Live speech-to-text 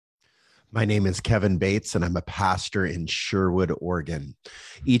My name is Kevin Bates, and I'm a pastor in Sherwood, Oregon.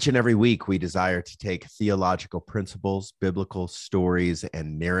 Each and every week, we desire to take theological principles, biblical stories,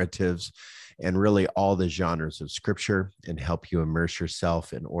 and narratives, and really all the genres of scripture, and help you immerse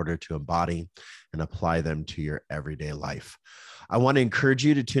yourself in order to embody and apply them to your everyday life. I want to encourage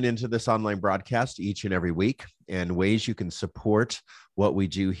you to tune into this online broadcast each and every week. And ways you can support what we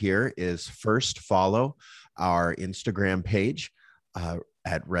do here is first follow our Instagram page.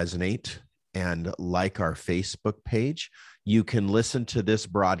 At Resonate and like our Facebook page. You can listen to this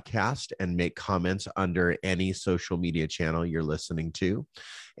broadcast and make comments under any social media channel you're listening to.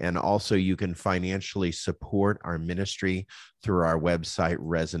 And also you can financially support our ministry through our website,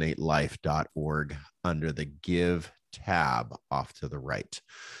 resonatelife.org, under the Give tab off to the right.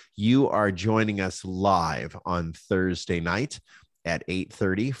 You are joining us live on Thursday night at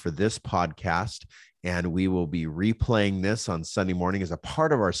 8:30 for this podcast. And we will be replaying this on Sunday morning as a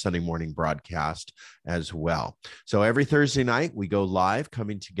part of our Sunday morning broadcast as well. So every Thursday night, we go live,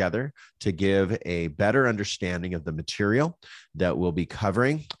 coming together to give a better understanding of the material that we'll be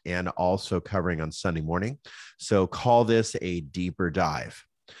covering and also covering on Sunday morning. So call this a deeper dive.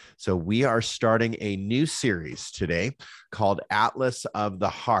 So we are starting a new series today called Atlas of the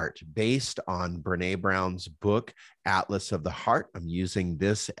Heart, based on Brené Brown's book, Atlas of the Heart. I'm using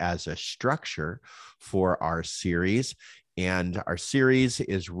this as a structure for our series. And our series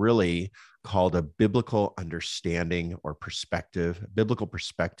is really called A Biblical Understanding or Perspective, Biblical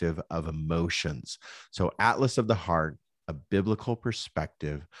Perspective of Emotions. So Atlas of the Heart, a biblical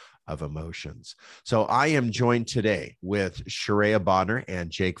perspective of emotions. So I am joined today with Sharayah Bonner and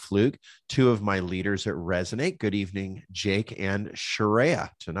Jake Flug, two of my leaders at Resonate. Good evening, Jake and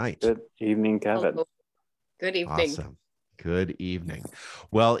Sharayah, tonight. Good evening, Kevin. Oh, good evening. Awesome. Good evening.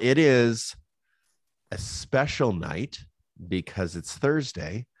 Well, it is a special night because it's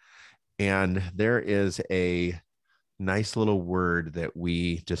Thursday, and there is a nice little word that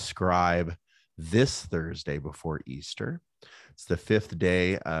we describe this Thursday before Easter. It's the fifth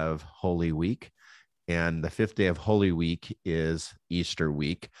day of Holy Week, and the fifth day of Holy Week is Easter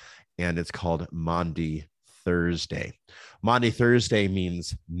week, and it's called Maundy Thursday. Maundy Thursday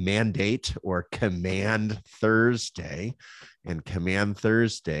means mandate or command Thursday, and command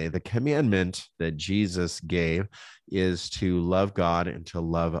Thursday, the commandment that Jesus gave is to love God and to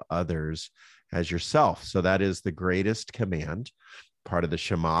love others as yourself. So that is the greatest command, part of the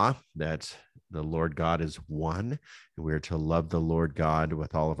Shema, that the Lord God is one, and we are to love the Lord God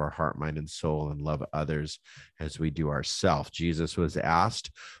with all of our heart, mind, and soul, and love others as we do ourselves. Jesus was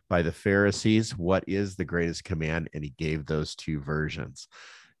asked by the Pharisees, what is the greatest command? And he gave those two versions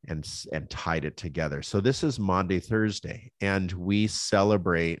and tied it together. So this is Maundy Thursday, and we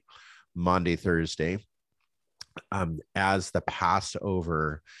celebrate Maundy Thursday as the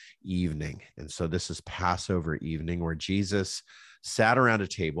Passover evening. And so this is Passover evening, where Jesus sat around a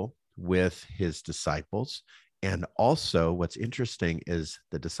table with his disciples. And also what's interesting is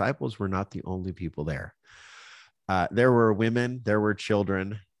the disciples were not the only people there. There were women, there were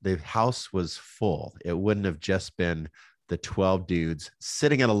children. The house was full. It wouldn't have just been the 12 dudes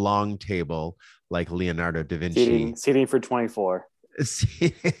sitting at a long table like Leonardo da Vinci. Seating for 24.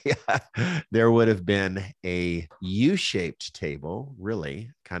 There would have been a U-shaped table,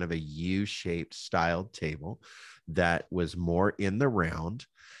 really kind of a U-shaped styled table that was more in the round,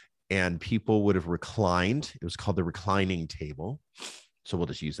 and people would have reclined. It was called the reclining table. So we'll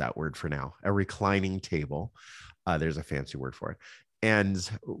just use that word for now, a reclining table. There's a fancy word for it. And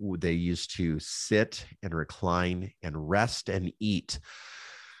they used to sit and recline and rest and eat.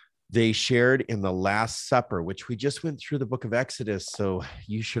 They shared in the Last Supper, which we just went through the book of Exodus. So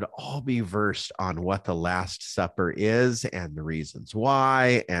you should all be versed on what the Last Supper is and the reasons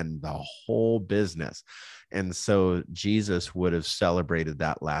why and the whole business. And so Jesus would have celebrated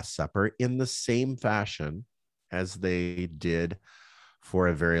that Last Supper in the same fashion as they did for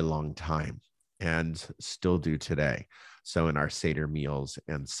a very long time and still do today. So in our Seder meals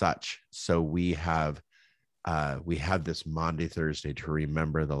and such. So we have this Maundy Thursday to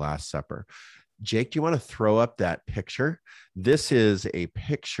remember the Last Supper. Jake, do you want to throw up that picture? This is a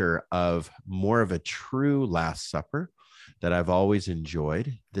picture of more of a true Last Supper that I've always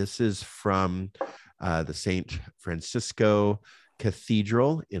enjoyed. This is from the St. Francisco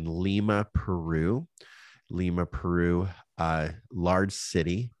Cathedral in Lima, Peru. Lima, Peru, large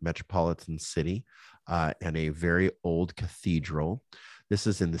city, metropolitan city, and a very old cathedral. This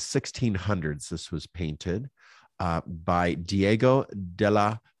is in the 1600s. This was painted by Diego de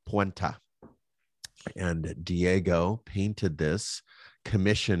la Puente. And Diego painted this,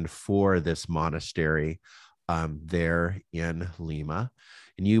 commissioned for this monastery there in Lima.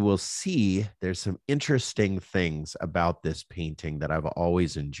 And you will see there's some interesting things about this painting that I've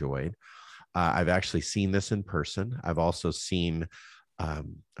always enjoyed. I've actually seen this in person. I've also seen a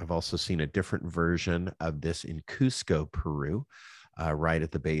different version of this in Cusco, Peru, right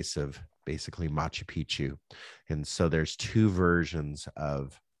at the base of basically Machu Picchu. And so there's two versions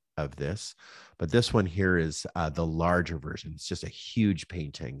of this, but this one here is the larger version. It's just a huge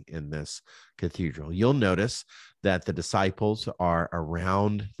painting in this cathedral. You'll notice that the disciples are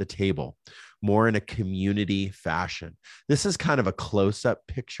around the table, more in a community fashion. This is kind of a close-up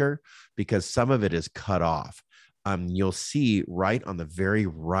picture because some of it is cut off. You'll see right on the very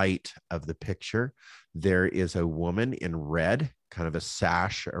right of the picture, there is a woman in red, kind of a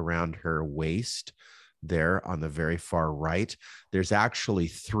sash around her waist. There on the very far right, there's actually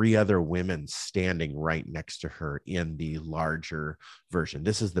three other women standing right next to her in the larger version.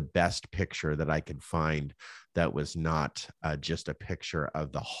 This is the best picture that I could find that was not just a picture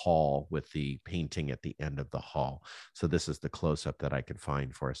of the hall with the painting at the end of the hall. So this is the close-up that I could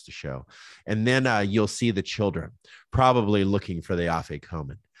find for us to show. And then you'll see the children probably looking for the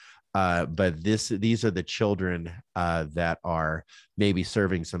Afikomen. But these are the children that are maybe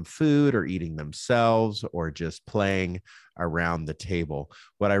serving some food or eating themselves or just playing around the table.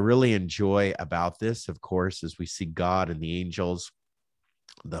 What I really enjoy about this, of course, is we see God and the angels,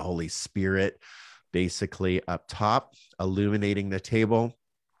 the Holy Spirit, basically up top, illuminating the table.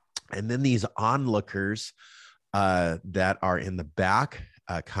 And then these onlookers that are in the back,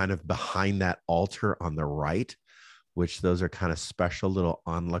 kind of behind that altar on the right, which those are kind of special little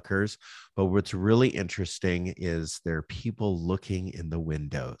onlookers. But what's really interesting is there are people looking in the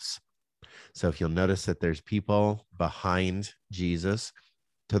windows. So if you'll notice that there's people behind Jesus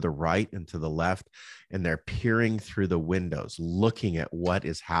to the right and to the left, and they're peering through the windows, looking at what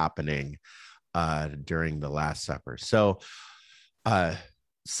is happening during the Last Supper. So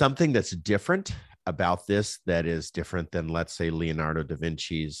something that's different about this, that is different than, let's say, Leonardo da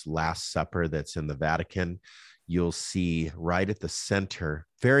Vinci's Last Supper that's in the Vatican. You'll see right at the center,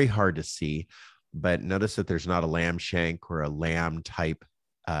 very hard to see, but notice that there's not a lamb shank or a lamb type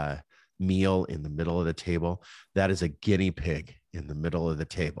meal in the middle of the table. That is a guinea pig in the middle of the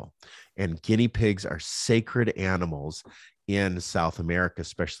table. And guinea pigs are sacred animals in South America,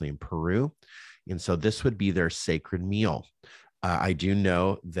 especially in Peru. And so this would be their sacred meal. I do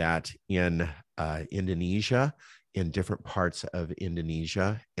know that in Indonesia, in different parts of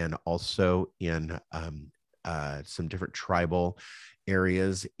Indonesia, and also in some different tribal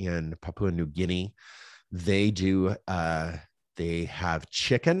areas in Papua New Guinea, they have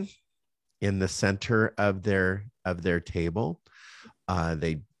chicken in the center of their table.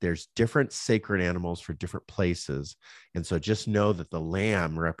 There's different sacred animals for different places. And so just know that the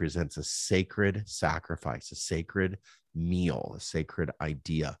lamb represents a sacred sacrifice, a sacred meal, a sacred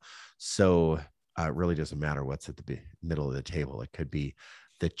idea. So it really doesn't matter what's at the middle of the table. It could be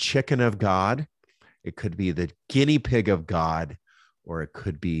the chicken of God, it could be the guinea pig of God, or it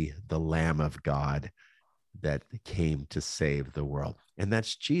could be the Lamb of God that came to save the world. And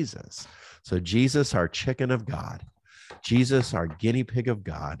that's Jesus. So Jesus, our chicken of God, Jesus, our guinea pig of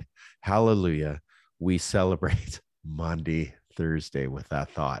God. Hallelujah. We celebrate Maundy Thursday with that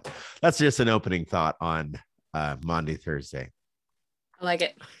thought. That's just an opening thought on Maundy Thursday. I like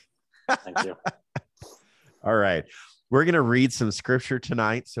it. Thank you. All right. We're going to read some scripture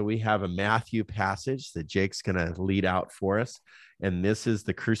tonight. So we have a Matthew passage that Jake's going to lead out for us. And this is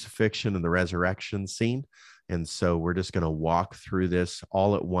the crucifixion and the resurrection scene. And so we're just going to walk through this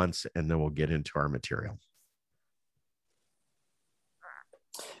all at once, and then we'll get into our material.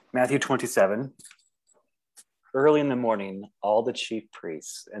 Matthew 27. Early in the morning, all the chief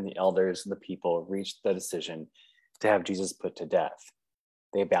priests and the elders of the people reached the decision to have Jesus put to death.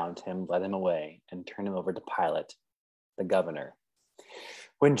 They bound him, led him away, and turned him over to Pilate, the governor.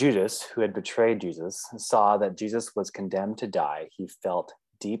 When Judas, who had betrayed Jesus, saw that Jesus was condemned to die, he felt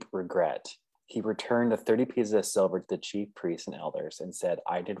deep regret. He returned the 30 pieces of silver to the chief priests and elders and said,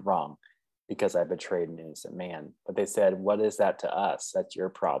 I did wrong because I betrayed an innocent man. But they said, what is that to us? That's your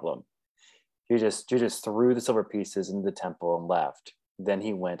problem. Judas threw the silver pieces into the temple and left. Then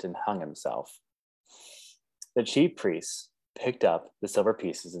he went and hung himself. The chief priests picked up the silver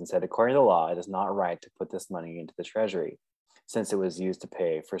pieces and said, according to the law, it is not right to put this money into the treasury, since it was used to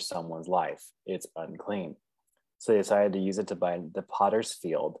pay for someone's life. It's unclean. So they decided to use it to buy the potter's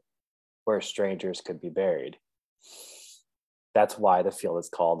field where strangers could be buried. That's why the field is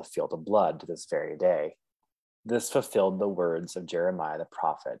called the field of blood to this very day. This fulfilled the words of Jeremiah the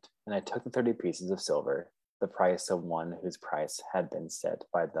prophet. And I took the 30 pieces of silver, the price of one whose price had been set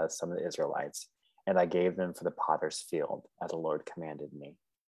by some of the Israelites, and I gave them for the potter's field, as the Lord commanded me.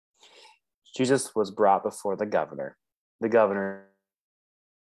 Jesus was brought before the governor. The governor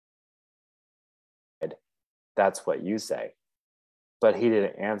said, "That's what you say." But he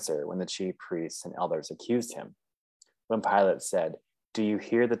didn't answer when the chief priests and elders accused him. When Pilate said, "Do you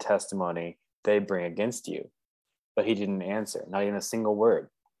hear the testimony they bring against you?" But he didn't answer, not even a single word.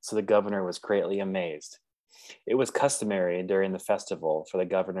 So the governor was greatly amazed. It was customary during the festival for the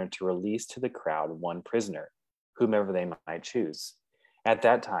governor to release to the crowd one prisoner, whomever they might choose. At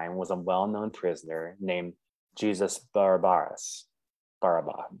that time was a well-known prisoner named Jesus Barabbas. When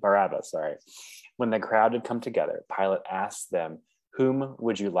the crowd had come together, Pilate asked them, "Whom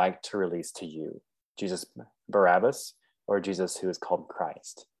would you like to release to you, Jesus Barabbas or Jesus who is called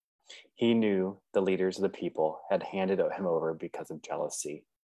Christ?" He knew the leaders of the people had handed him over because of jealousy.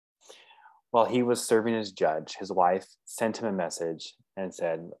 While he was serving as judge, his wife sent him a message and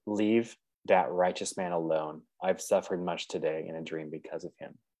said, "Leave that righteous man alone. I've suffered much today in a dream because of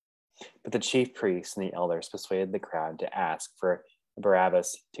him." But the chief priests and the elders persuaded the crowd to ask for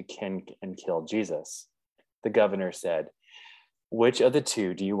Barabbas to kill Jesus. The governor said, "Which of the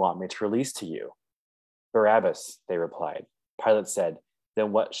two do you want me to release to you?" "Barabbas," they replied. Pilate said,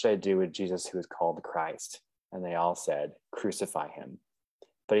 "Then what should I do with Jesus who is called Christ?" And they all said, "Crucify him."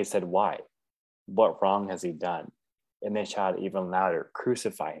 But he said, "Why? What wrong has he done?" And they shouted even louder,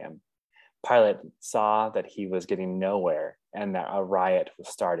 "Crucify him." Pilate saw that he was getting nowhere and that a riot was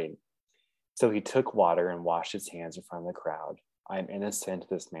starting. So he took water and washed his hands in front of the crowd. "I am innocent of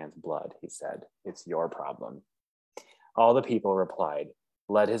this man's blood," he said. "It's your problem." All the people replied,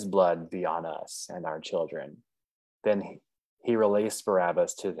 "Let his blood be on us and our children." Then he released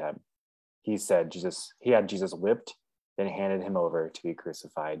Barabbas to them. He had Jesus whipped, then handed him over to be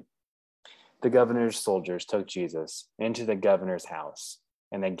crucified. The governor's soldiers took Jesus into the governor's house,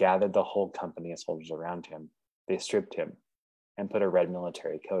 and they gathered the whole company of soldiers around him. They stripped him and put a red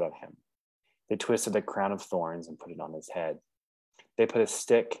military coat on him. They twisted a crown of thorns and put it on his head. They put a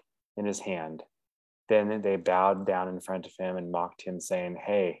stick in his hand. Then they bowed down in front of him and mocked him, saying,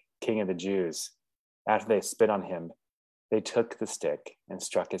 "Hey, King of the Jews." After they spit on him, they took the stick and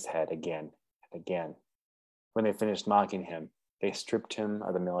struck his head again and again. When they finished mocking him, they stripped him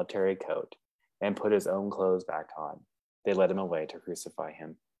of the military coat and put his own clothes back on. They led him away to crucify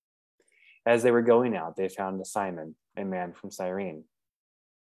him. As they were going out, they found Simon, a man from Cyrene.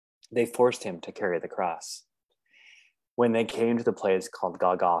 They forced him to carry the cross. When they came to the place called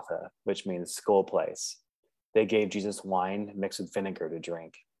Golgotha, which means skull place, they gave Jesus wine mixed with vinegar to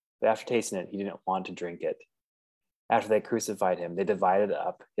drink. But after tasting it, he didn't want to drink it. After they crucified him, they divided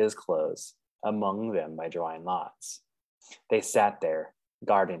up his clothes among them by drawing lots. They sat there,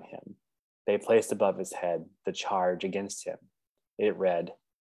 guarding him. They placed above his head the charge against him. It read,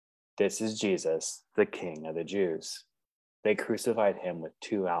 "This is Jesus, the King of the Jews." They crucified him with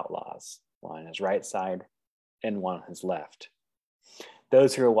two outlaws, one on his right side and one on his left.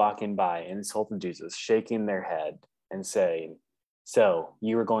 Those who were walking by insulted Jesus, shaking their head and saying, "So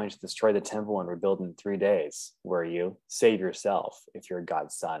you were going to destroy the temple and rebuild in 3 days, were you? Save yourself if you're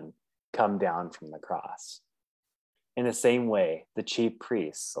God's son. Come down from the cross." In the same way, the chief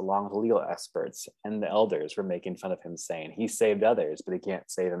priests, along with legal experts and the elders, were making fun of him, saying, "He saved others, but he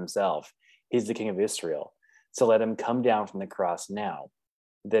can't save himself. He's the King of Israel. So let him come down from the cross now.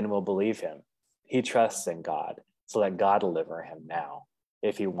 Then we'll believe him. He trusts in God, so let God deliver him now,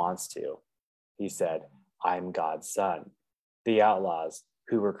 if he wants to." He said, "I'm God's son." The outlaws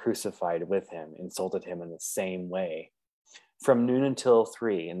who were crucified with him insulted him in the same way. From noon until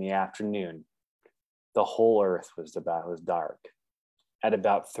 3 in the afternoon, the whole earth was dark. At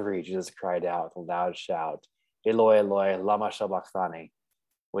about 3, Jesus cried out with a loud shout, "Eloi, Eloi, lama sabachthani,"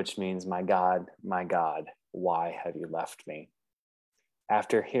 which means, my God, why have you left me?"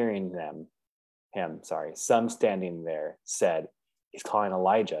 After hearing some standing there said, "He's calling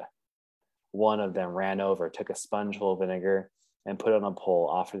Elijah." One of them ran over, took a sponge full of vinegar, and put it on a pole,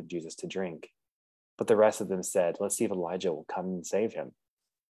 offered Jesus to drink. But the rest of them said, "Let's see if Elijah will come and save him."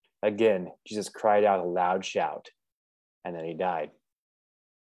 Again, Jesus cried out a loud shout, and then he died.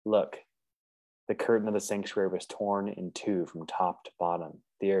 Look, the curtain of the sanctuary was torn in two from top to bottom.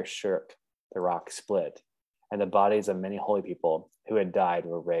 The earth shook, the rock split, and the bodies of many holy people who had died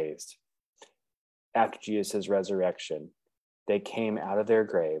were raised. After Jesus' resurrection, they came out of their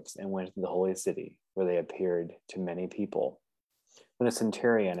graves and went to the holy city, where they appeared to many people. When the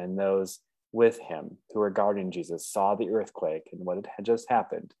centurion and those with him who were guarding Jesus saw the earthquake and what had just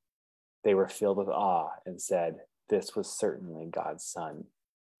happened, they were filled with awe and said, "This was certainly God's son."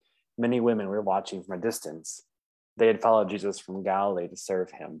 Many women were watching from a distance. They had followed Jesus from Galilee to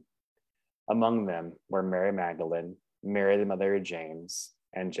serve him. Among them were Mary Magdalene, Mary the mother of James,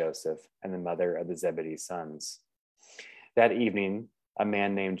 and Joseph and the mother of the Zebedee sons. That evening, a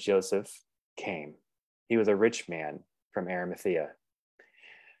man named Joseph came. He was a rich man from Arimathea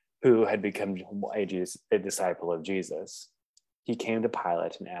who had become a disciple of Jesus. He came to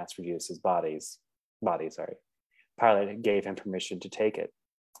Pilate and asked for Jesus' body. Pilate gave him permission to take it.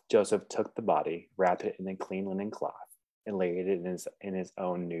 Joseph took the body, wrapped it in a clean linen cloth, and laid it in his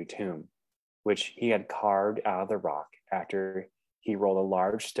own new tomb, which he had carved out of the rock after he rolled a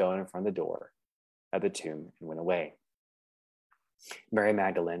large stone in front of the door of the tomb and went away. Mary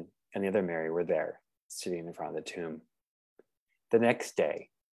Magdalene and the other Mary were there, sitting in front of the tomb. The next day,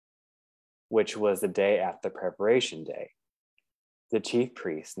 which was the day after the preparation day, the chief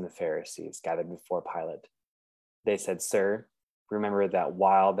priests and the Pharisees gathered before Pilate. They said, "Sir, remember that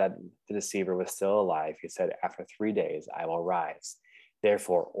while the deceiver was still alive, he said, 'After 3 days I will rise.'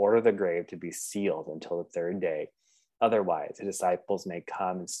 Therefore, order the grave to be sealed until the third day. Otherwise, the disciples may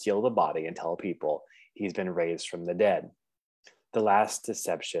come and steal the body and tell people he's been raised from the dead. The last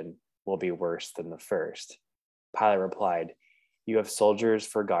deception will be worse than the first." Pilate replied, "You have soldiers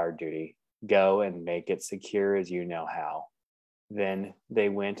for guard duty. Go and make it secure as you know how." Then they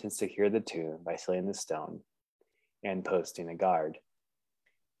went and secured the tomb by sealing the stone and posting a guard.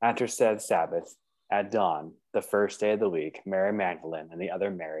 After said Sabbath, at dawn, the first day of the week, Mary Magdalene and the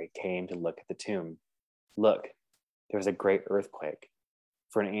other Mary came to look at the tomb. Look, there was a great earthquake,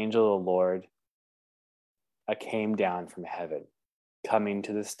 for an angel of the Lord came down from heaven. Coming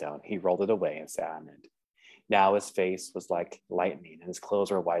to the stone, he rolled it away and sat on it. Now his face was like lightning, and his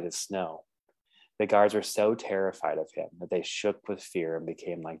clothes were white as snow. The guards were so terrified of him that they shook with fear and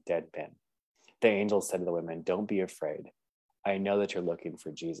became like dead men. The angel said to the women, "Don't be afraid. I know that you're looking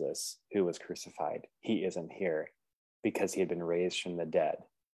for Jesus, who was crucified. He isn't here, because he had been raised from the dead.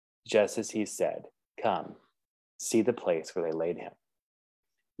 Just as he said, come, see the place where they laid him.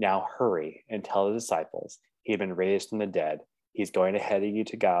 Now hurry and tell the disciples he had been raised from the dead. He's going ahead of you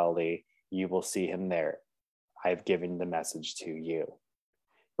to Galilee. You will see him there. I've given the message to you."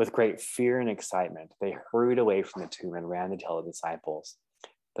 With great fear and excitement, they hurried away from the tomb and ran to tell the disciples.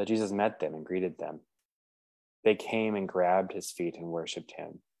 But Jesus met them and greeted them. They came and grabbed his feet and worshiped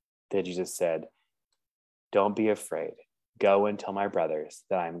him. Then Jesus said, "Don't be afraid. Go and tell my brothers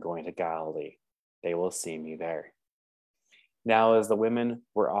that I am going to Galilee. They will see me there." Now, as the women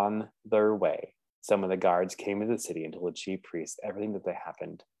were on their way, some of the guards came into the city and told the chief priests everything that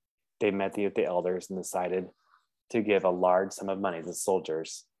happened. They met with the elders and decided to give a large sum of money to the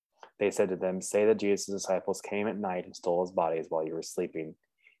soldiers. They said to them, "Say that Jesus' disciples came at night and stole his bodies while you were sleeping.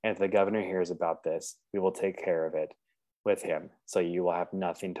 And if the governor hears about this, we will take care of it with him, so you will have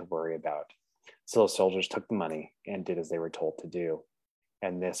nothing to worry about." So the soldiers took the money and did as they were told to do.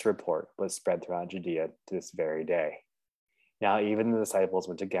 And this report was spread throughout Judea to this very day. Now even the disciples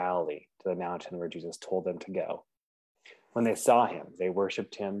went to Galilee, to the mountain where Jesus told them to go. When they saw him, they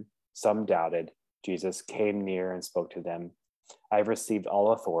worshipped him. Some doubted. Jesus came near and spoke to them. "I've received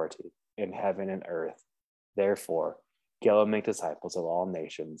all authority in heaven and earth. Therefore, go and make disciples of all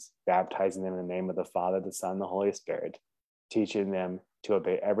nations, baptizing them in the name of the Father, the Son, and the Holy Spirit, teaching them to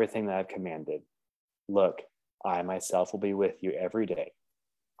obey everything that I've commanded. Look, I myself will be with you every day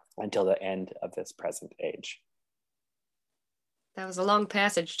until the end of this present age." That was a long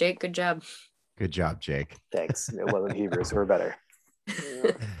passage, Jake. Good job. Good job, Jake. Thanks. It wasn't Hebrews who were better.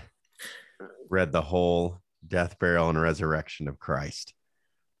 Read the whole death, burial, and resurrection of Christ.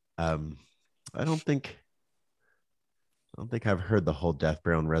 I don't think I've heard the whole death,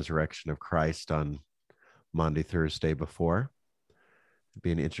 burial, and resurrection of Christ on Maundy Thursday before. It'd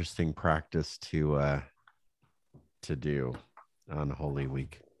be an interesting practice to do on Holy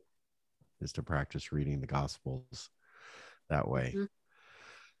Week, is to practice reading the Gospels that way. Mm-hmm.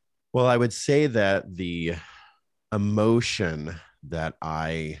 Well, I would say that the emotion that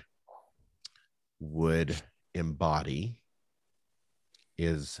I would embody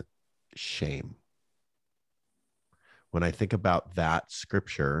is shame. When I think about that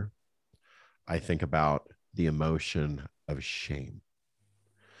scripture, I think about the emotion of shame.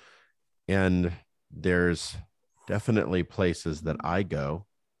 And there's definitely places that I go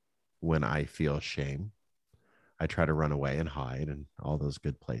when I feel shame. I try to run away and hide and all those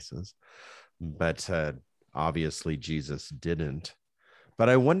good places. But obviously Jesus didn't. But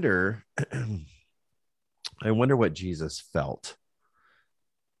I wonder what Jesus felt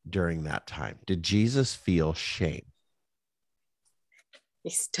during that time. Did Jesus feel shame? He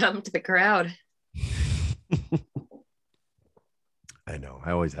stumped the crowd. I know.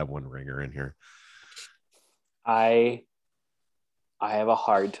 I always have one ringer in here. I have a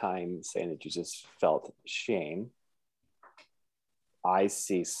hard time saying that Jesus felt shame. I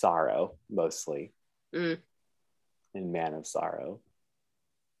see sorrow mostly Mm. in Man of Sorrow.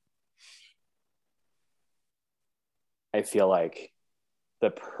 I feel like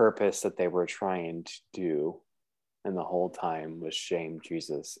the purpose that they were trying to do and the whole time was shame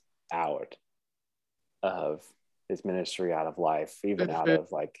Jesus out of his ministry, out of life, even out Mhm.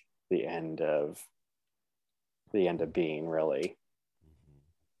 of like the end of being, really.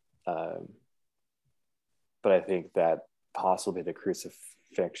 But I think that possibly the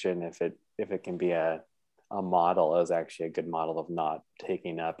crucifixion, if it can be a model, is actually a good model of not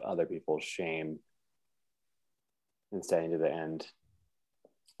taking up other people's shame and staying to the end.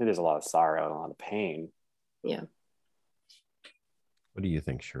 There's a lot of sorrow and a lot of pain. Yeah. What do you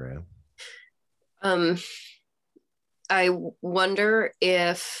think, Sharia? I wonder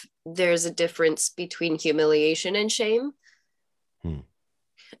if there's a difference between humiliation and shame.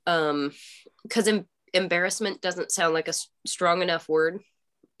 Because embarrassment doesn't sound like a strong enough word,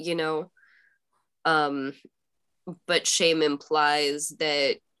 you know. But shame implies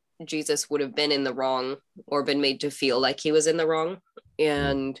that Jesus would have been in the wrong or been made to feel like he was in the wrong.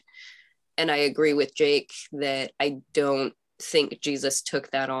 And I agree with Jake that I don't think Jesus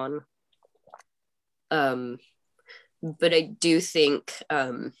took that on. But I do think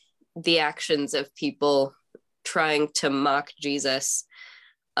the actions of people trying to mock Jesus,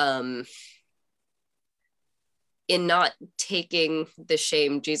 in not taking the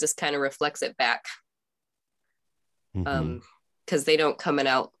shame, Jesus kind of reflects it back. Because they don't come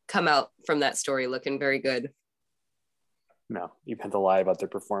out from that story looking very good. No, you had to lie about their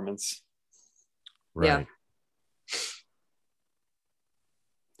performance. Right. Yeah.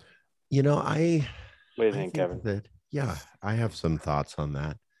 You know, what do you think, think Kevin? that, yeah, I have some thoughts on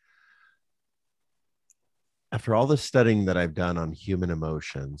that. After all the studying that I've done on human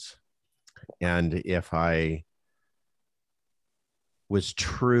emotions, and if I was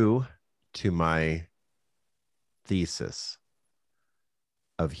true to my thesis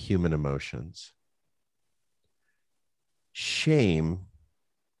of human emotions, shame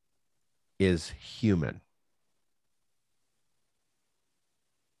is human.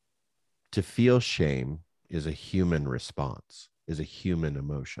 To feel shame is a human response, is a human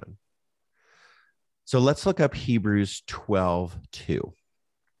emotion. So let's look up Hebrews 12:2.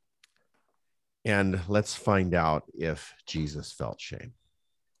 And let's find out if Jesus felt shame.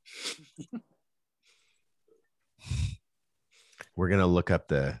 We're going to look up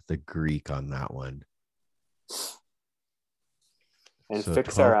the Greek on that one. And So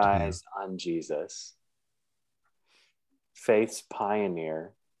fix our 12:2. eyes on Jesus, faith's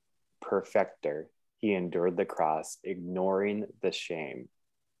pioneer, perfecter. He endured the cross, ignoring the shame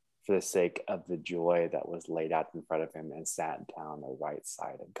for the sake of the joy that was laid out in front of him, and sat down on the right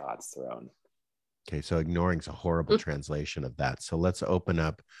side of God's throne. Okay, so ignoring is a horrible translation of that. So let's open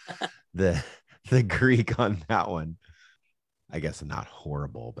up the Greek on that one. I guess not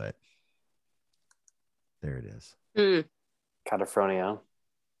horrible, but there it is. Kataphronio.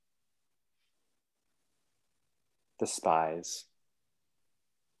 Despise.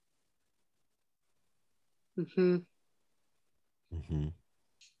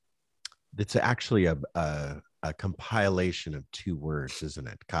 It's actually a compilation of two words, isn't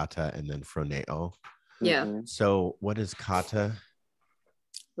it? Kata and then phroneo. Yeah. So what is kata?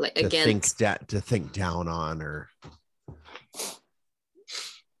 Like to against. think down on, or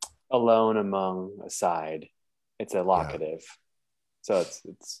alone, among, aside. It's a locative. So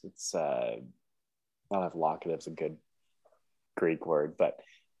it's I don't know if locative's a good Greek word, but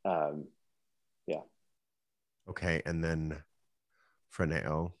yeah. Okay, and then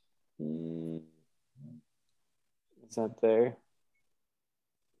phroneo. Is that there?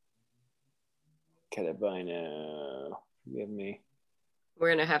 Katabino. Forgive me. We're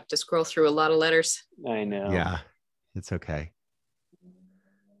gonna have to scroll through a lot of letters. I know. Yeah, it's okay.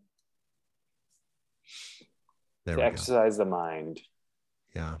 There to we exercise the mind.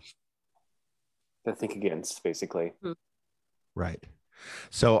 Yeah. To think against, basically. Right.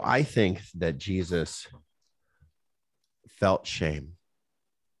 So I think that Jesus felt shame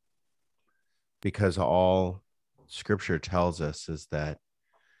because all scripture tells us is that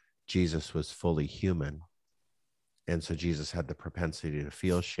Jesus was fully human. And so Jesus had the propensity to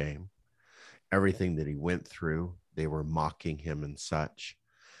feel shame. Everything that he went through, they were mocking him and such.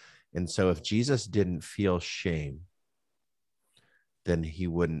 And so if Jesus didn't feel shame, then he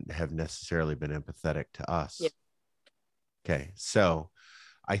wouldn't have necessarily been empathetic to us. Yeah. Okay. So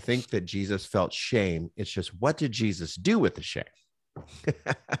I think that Jesus felt shame. It's just, what did Jesus do with the shame?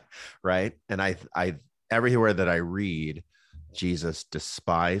 Right. And I everywhere that I read, Jesus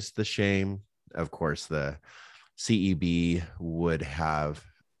despised the shame. Of course, the CEB would have,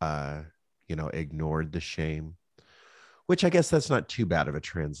 ignored the shame, which I guess that's not too bad of a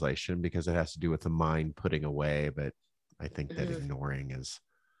translation because it has to do with the mind putting away. But I think that ignoring is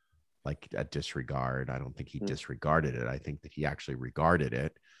like a disregard. I don't think he disregarded it. I think that he actually regarded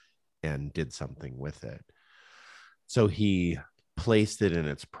it and did something with it. So he placed it in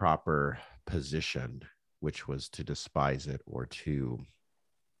its proper position, which was to despise it or to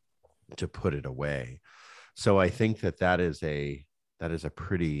put it away. So I think that is a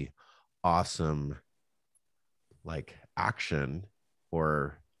pretty awesome like action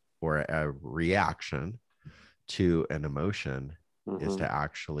or a reaction to an emotion is to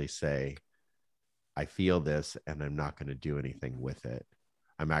actually say, I feel this and I'm not going to do anything with it.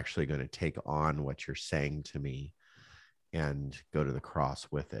 I'm actually going to take on what you're saying to me and go to the cross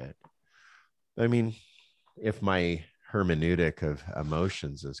with it. I mean, if my hermeneutic of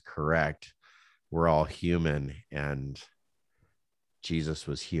emotions is correct, we're all human and Jesus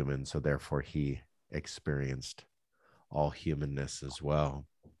was human. So therefore he experienced all humanness as well.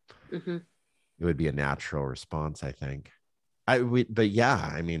 It would be a natural response, I think. But yeah,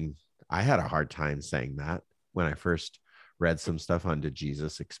 I mean, I had a hard time saying that when I first read some stuff on Did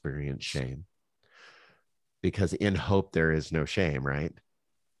Jesus Experience Shame? Because in hope there is no shame, right?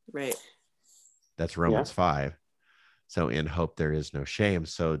 Right. That's Romans 5. So in hope there is no shame.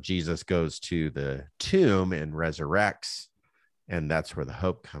 So Jesus goes to the tomb and resurrects, and that's where the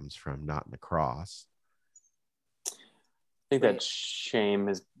hope comes from, not in the cross. I think that shame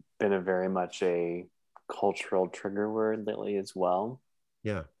has been a very much a cultural trigger word lately as well.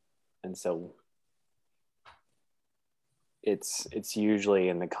 Yeah. And so it's usually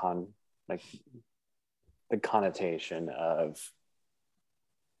in the connotation of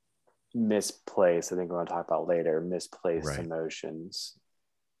misplaced, I think we're going to talk about later, misplaced emotions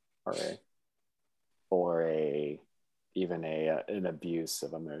or even an abuse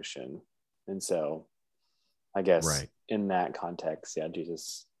of emotion. And so I guess in that context,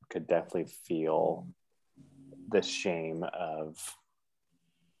 Jesus could definitely feel the shame of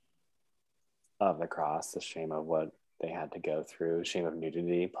the cross, the shame of what they had to go through, shame of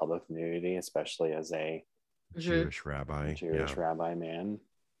nudity, public nudity, especially as a Jewish rabbi man.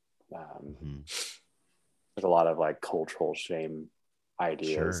 There's a lot of like cultural shame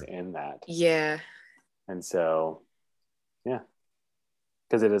ideas in that. Yeah. And so,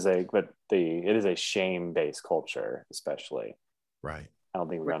 because it is a shame-based culture, especially. Right. I don't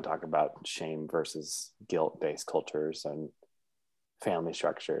think we're going to talk about shame versus guilt-based cultures and family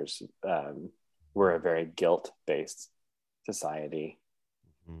structures. We're a very guilt-based society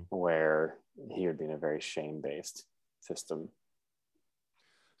where he would be in a very shame-based system.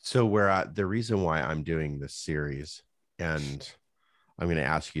 So the reason why I'm doing this series, and I'm going to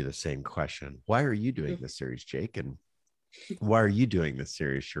ask you the same question. Why are you doing this series, Jake? And why are you doing this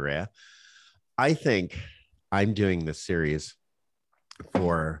series, Sharia? I think I'm doing this series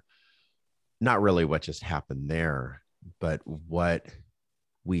for not really what just happened there, but what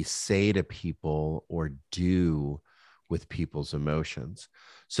we say to people or do with people's emotions.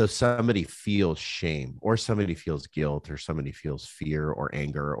 So somebody feels shame or somebody feels guilt or somebody feels fear or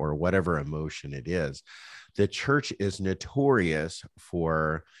anger or whatever emotion it is. The church is notorious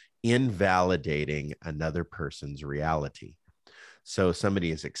for invalidating another person's reality. So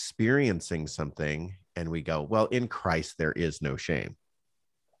somebody is experiencing something and we go, well, in Christ, there is no shame.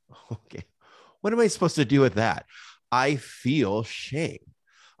 Okay. What am I supposed to do with that? I feel shame.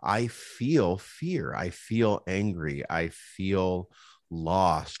 I feel fear. I feel angry. I feel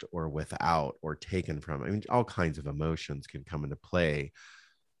lost or without or taken from. I mean, all kinds of emotions can come into play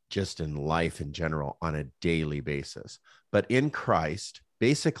just in life in general on a daily basis. But in Christ,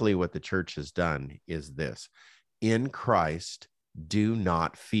 basically what the church has done is this: in Christ, do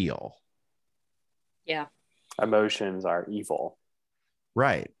not feel. Yeah. Emotions are evil.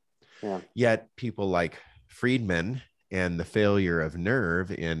 Right. Yeah. Yet people like Friedman and the failure of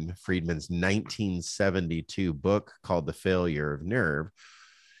nerve in Friedman's 1972 book called The Failure of Nerve,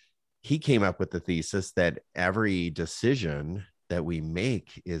 he came up with the thesis that every decision that we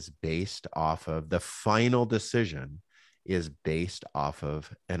make is based off of the final decision is based off of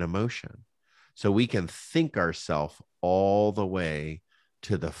an emotion. So we can think ourselves all the way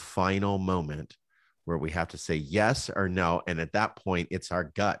to the final moment where we have to say yes or no. And at that point, it's our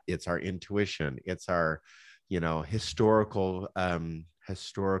gut, it's our intuition, it's our, historical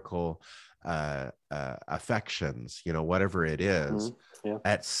affections, whatever it is. Yeah.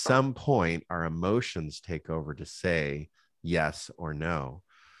 At some point, our emotions take over to say yes or no.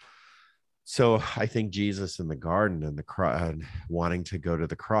 So I think Jesus in the garden and wanting to go to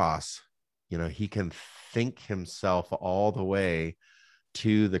the cross, he can think himself all the way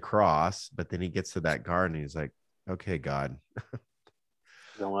to the cross, but then he gets to that garden and he's like, okay, God,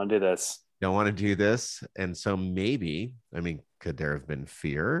 Don't want to do this. don't want to do this. And so maybe, could there have been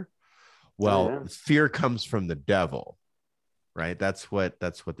fear? Well, fear comes from the devil, right? That's what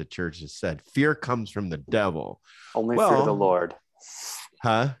the church has said. Fear comes from the devil. Only fear the Lord.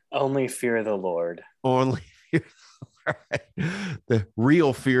 Huh? Only fear the Lord. Only fear the Lord. The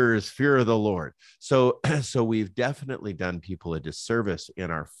real fear is fear of the Lord. So we've definitely done people a disservice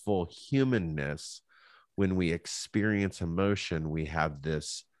in our full humanness. When we experience emotion, we have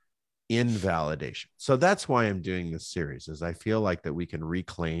this invalidation. So that's why I'm doing this series, is I feel like that we can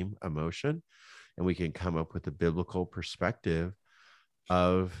reclaim emotion and we can come up with a biblical perspective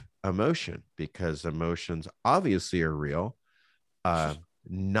of emotion, because emotions obviously are real,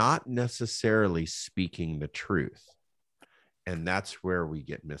 not necessarily speaking the truth. And that's where we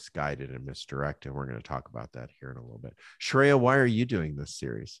get misguided and misdirected. We're going to talk about that here in a little bit. Shreya, why are you doing this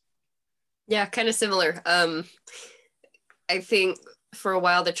series? Yeah, kind of similar. I think for a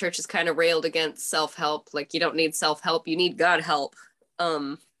while the church has kind of railed against self-help. Like, you don't need self-help, you need God help.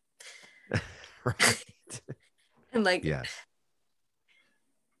 Right. And like, yes.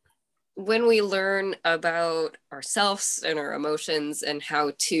 When we learn about ourselves and our emotions and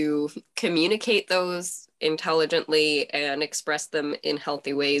how to communicate those intelligently and express them in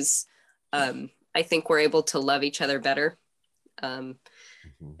healthy ways, I think we're able to love each other better. And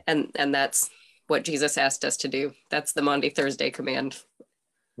that's what Jesus asked us to do. That's the Maundy Thursday command.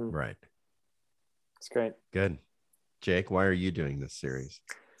 Right. It's great. Good. Jake, why are you doing this series?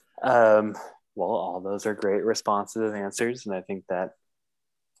 Well, all those are great responses and answers. And I think that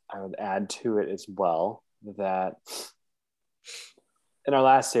I would add to it as well that in our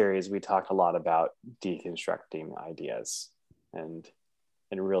last series, we talked a lot about deconstructing ideas and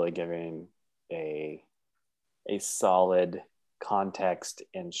really giving a solid context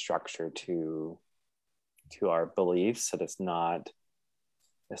and structure to our beliefs. That it's not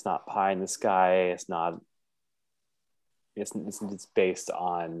pie in the sky. It's based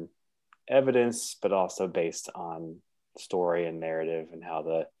on evidence, but also based on story and narrative, and how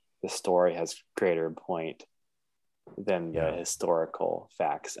the story has greater point than the historical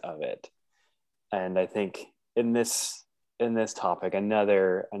facts of it. And I think in this topic,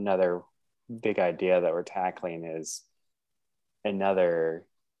 another big idea that we're tackling is another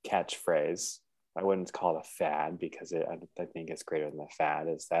catchphrase. I wouldn't call it a fad, because I think it's greater than a fad,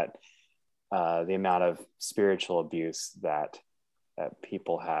 is that the amount of spiritual abuse that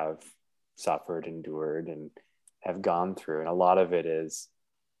people have suffered, endured, and have gone through. And a lot of it is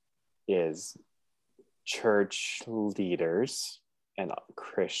church leaders and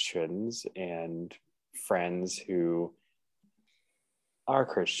Christians and friends who are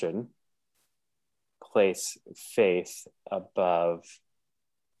Christian place faith above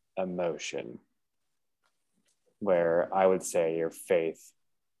emotion, where I would say your faith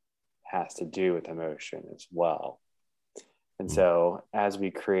has to do with emotion as well. And so as we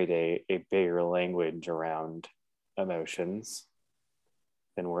create a bigger language around emotions,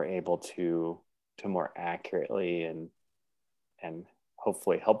 then we're able to more accurately and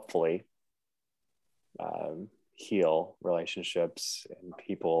hopefully helpfully heal relationships and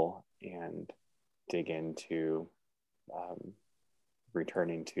people, and dig into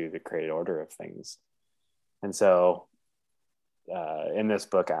returning to the created order of things. And so in this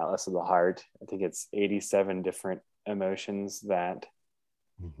book, Atlas of the Heart, I think it's 87 different emotions that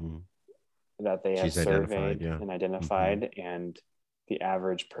they have surveyed and identified, and the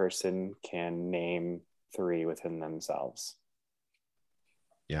average person can name 3 within themselves.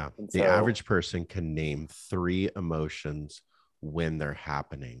 Yeah. The average person can name 3 emotions when they're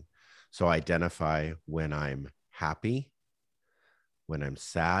happening. So identify when I'm happy, when I'm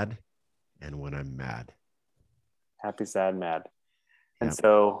sad, and when I'm mad. Happy, sad, mad. And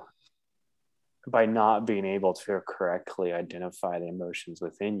so by not being able to correctly identify the emotions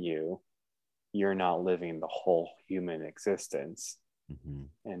within you, you're not living the whole human existence.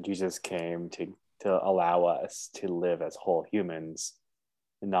 And Jesus came to allow us to live as whole humans,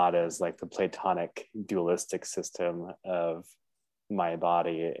 not as like the Platonic dualistic system of my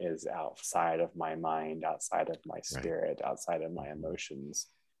body is outside of my mind, outside of my spirit, outside of my emotions.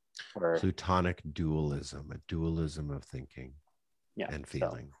 Or Plutonic dualism, a dualism of thinking and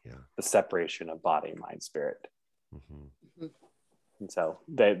feeling. So the separation of body, mind, spirit. And so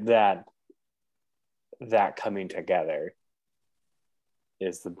that coming together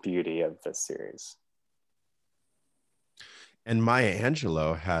is the beauty of this series. And Maya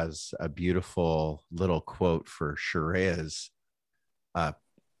Angelou has a beautiful little quote for Shreya's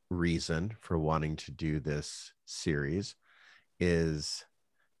reason for wanting to do this series is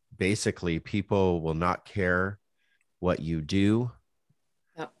basically people will not care what you do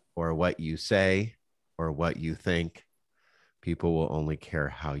or what you say or what you think. People will only care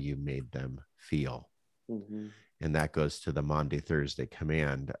how you made them feel. Mm-hmm. And that goes to the Maundy Thursday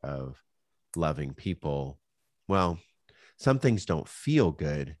command of loving people. Well, some things don't feel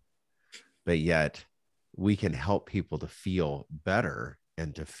good, but yet we can help people to feel better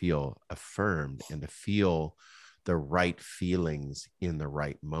and to feel affirmed and to feel the right feelings in the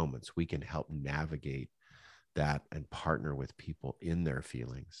right moments. We can help navigate that and partner with people in their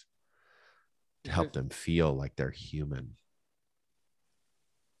feelings to help them feel like they're human.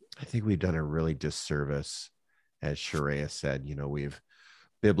 I think we've done a really disservice, as Sharia said. You know, we've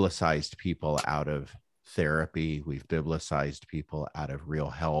biblicized people out of therapy. We've biblicized people out of real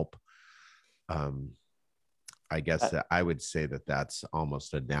help. I guess that I would say that that's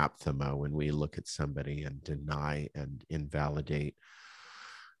almost anathema when we look at somebody and deny and invalidate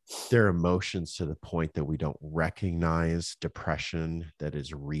their emotions to the point that we don't recognize depression that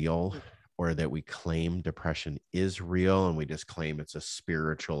is real, or that we claim depression is real and we just claim it's a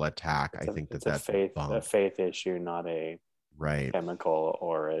spiritual attack. I think that's a faith issue, not a chemical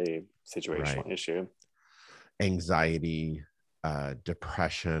or a situational issue. Anxiety,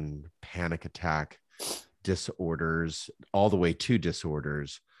 depression, panic attack, disorders, all the way to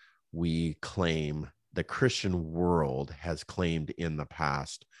disorders, we claim, the Christian world has claimed in the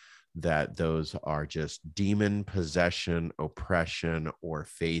past that those are just demon possession, oppression, or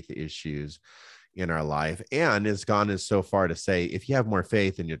faith issues in our life, and has gone as so far to say, if you have more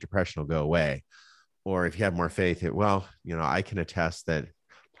faith, then your depression will go away. Or if you have more faith, I can attest that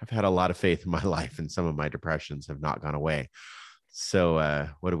I've had a lot of faith in my life and some of my depressions have not gone away. So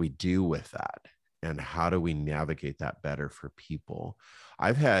what do we do with that? And how do we navigate that better for people?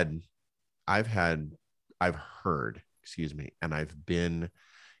 I've heard, and I've been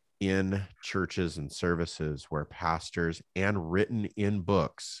in churches and services where pastors, and written in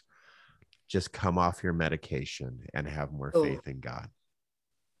books, just come off your medication and have more faith in God.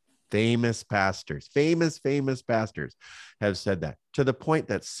 Famous pastors have said that, to the point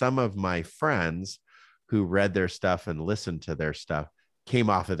that some of my friends who read their stuff and listened to their stuff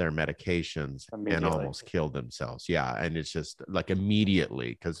came off of their medications and almost killed themselves. Yeah. And it's just like immediately,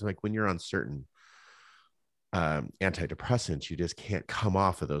 because like when you're on certain antidepressants, you just can't come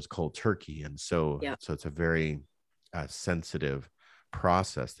off of those cold turkey. And so it's a very sensitive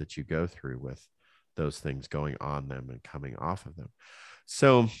process that you go through with those things going on them and coming off of them.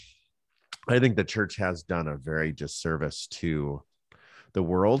 So I think the church has done a very disservice to the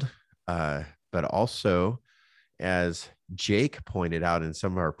world, but also, as Jake pointed out in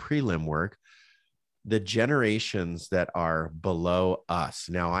some of our prelim work, the generations that are below us.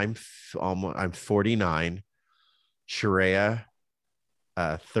 Now I'm 49, Sharia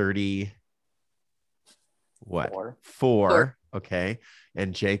 30 what? Four. Okay.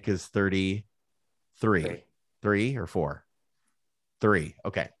 And Jake is 33. 3 or 4? 3.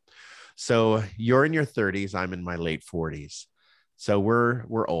 Okay. So you're in your 30s, I'm in my late 40s. So we're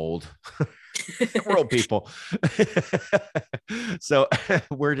old. We're old people. So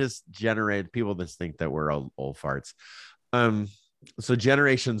we're just people just think that we're old farts. So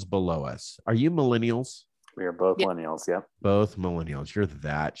generations below us. Are you millennials? We are both millennials. Yep. Both millennials. You're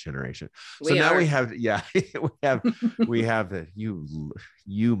that generation. So now we have we have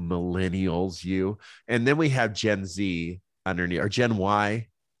you millennials, and then we have Gen Z underneath, or Gen Y,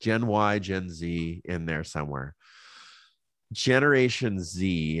 Gen Z in there somewhere. Generation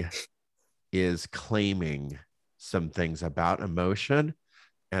Z is claiming some things about emotion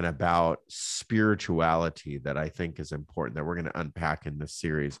and about spirituality that I think is important, that we're going to unpack in this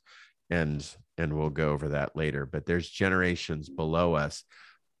series, and we'll go over that later. But there's generations below us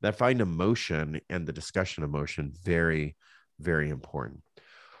that find emotion and the discussion of emotion very, very important.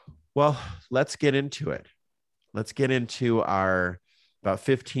 Well, let's get into it. Let's get into our about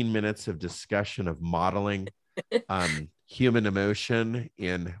 15 minutes of discussion of modeling human emotion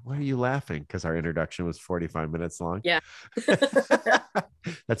in, why are you laughing? Because our introduction was 45 minutes long. Yeah.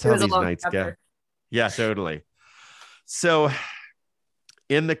 That's how these nights go. Yeah, totally. So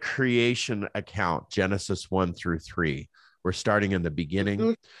in the creation account, Genesis 1-3, we're starting in the beginning.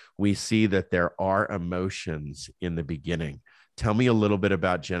 Mm-hmm. We see that there are emotions in the beginning. Tell me a little bit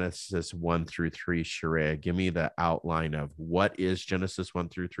about Genesis 1-3, Sharia. Give me the outline of what is Genesis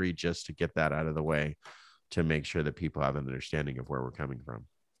 1-3, just to get that out of the way, to make sure that people have an understanding of where we're coming from.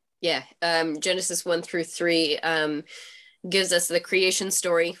 Yeah. Genesis 1-3 gives us the creation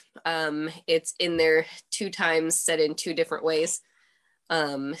story. It's in there 2 times, set in 2 different ways.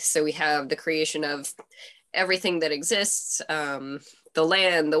 So we have the creation of everything that exists, the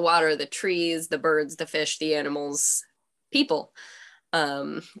land, the water, the trees, the birds, the fish, the animals, people.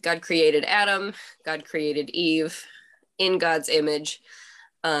 God created Adam, God created Eve in God's image.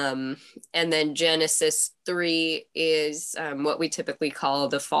 And then Genesis 3 is what we typically call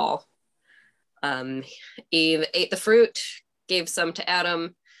the fall. Eve ate the fruit, gave some to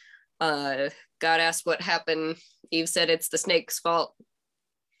Adam. God asked what happened. Eve said it's the snake's fault.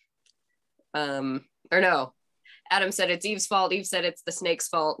 Or no, Adam said it's Eve's fault. Eve said it's the snake's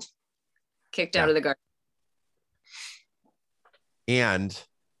fault. Kicked out of the garden. And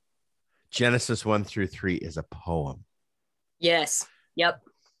Genesis 1-3 is a poem. Yes. Yep.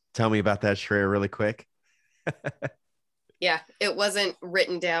 Tell me about that, Shreya, really quick. Yeah, it wasn't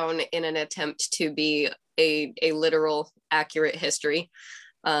written down in an attempt to be a literal, accurate history.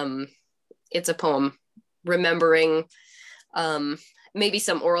 It's a poem remembering maybe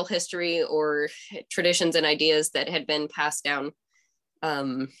some oral history or traditions and ideas that had been passed down.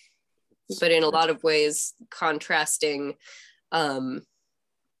 But in a lot of ways, contrasting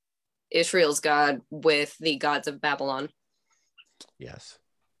Israel's God with the gods of Babylon. Yes.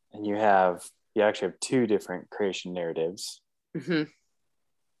 And you actually have two different creation narratives. Mm-hmm.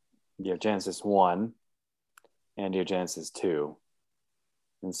 You have Genesis 1 and you have Genesis 2.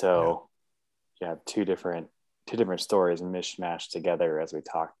 And so you have two different stories mishmashed together as we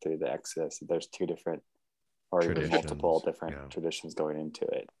talk through the Exodus. There's two different or even multiple different traditions going into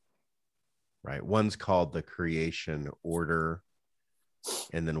it. Right. One's called the creation order,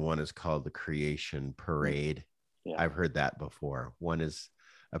 and then one is called the creation parade. Yeah. I've heard that before. One is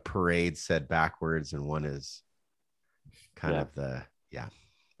a parade said backwards, and one is kind of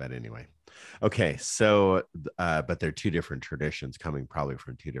but anyway. Okay. So, but they're two different traditions coming probably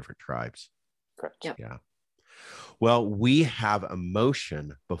from two different tribes. Correct. Yep. Yeah. Well, we have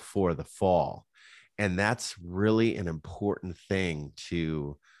emotion before the fall, and that's really an important thing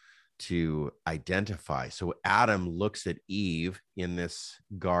to identify. So Adam looks at Eve in this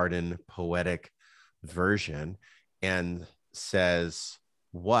garden poetic version and says,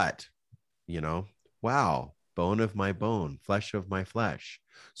 what? Wow, bone of my bone, flesh of my flesh.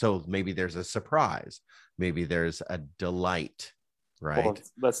 So maybe there's a surprise. Maybe there's a delight, right? Well,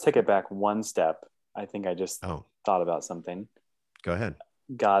 let's take it back one step. I think I just thought about something. Go ahead.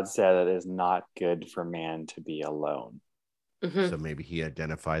 God said it is not good for man to be alone. Mm-hmm. So maybe he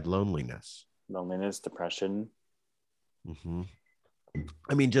identified loneliness, depression. Mm-hmm.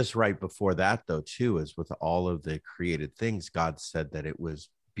 I mean, just right before that, though, too, is with all of the created things, God said that it was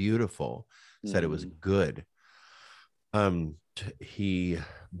beautiful, said it was good. He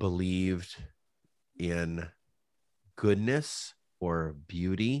believed in goodness or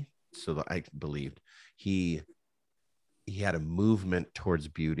beauty. So I believed he had a movement towards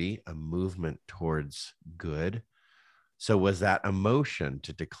beauty, a movement towards good. So was that emotion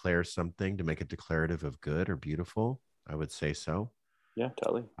to declare something, to make it declarative of good or beautiful? I would say so. Yeah,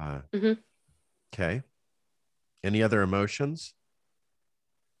 totally. Okay. Any other emotions?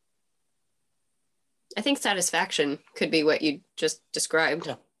 I think satisfaction could be what you just described.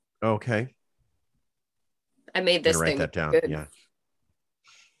 Yeah. Okay. I made this thing. Write that down. Good. Yeah.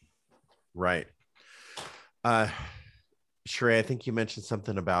 Right. Sheree, I think you mentioned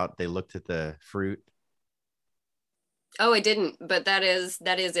something about they looked at the fruit. Oh, I didn't, but that is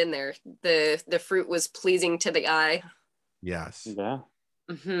in there. The fruit was pleasing to the eye. Yes. Yeah.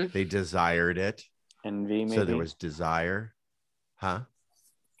 Mm-hmm. They desired it. Envy, maybe. So there was desire. Huh?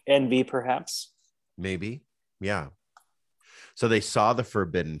 Envy, perhaps. Maybe. Yeah. So they saw the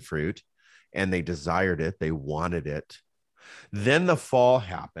forbidden fruit and they desired it. They wanted it. Then the fall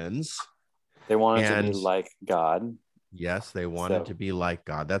happens. They wanted to be like God. Yes, they wanted to be like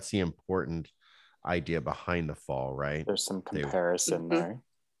God. That's the important idea behind the fall, right? There's some comparison there.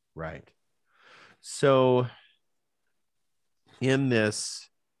 Right. So in this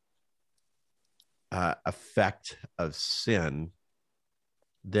effect of sin,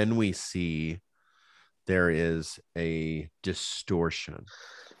 then we see there is a distortion,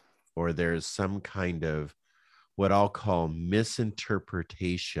 or there's some kind of what I'll call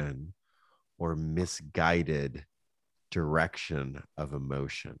misinterpretation or misguided direction of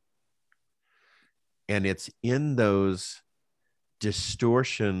emotion. And it's in those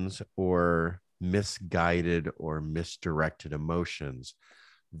distortions or misguided or misdirected emotions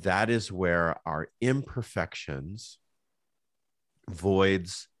that is where our imperfections,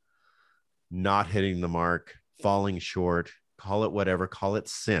 voids, not hitting the mark, falling short, call it whatever, call it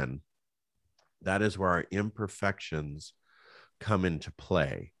sin. That is where our imperfections come into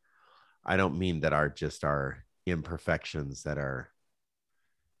play. I don't mean that our imperfections that are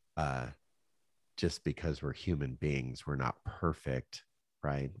uh, just because we're human beings, we're not perfect,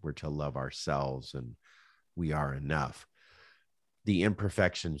 right? We're to love ourselves, and we are enough. The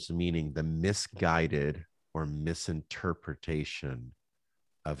imperfections, meaning the misguided or misinterpretation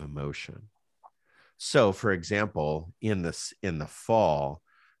of emotion. So, for example, in the fall,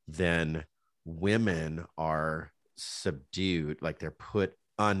 then women are subdued, like they're put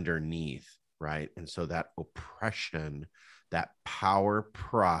underneath, right? And so that oppression, that power,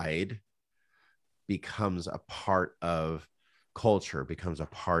 pride becomes a part of culture, becomes a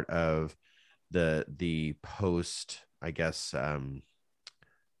part of the post, I guess,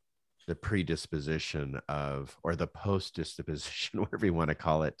 the predisposition of, or the post disposition, whatever you want to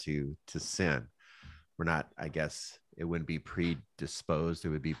call it, to sin. We're not, I guess it wouldn't be predisposed, it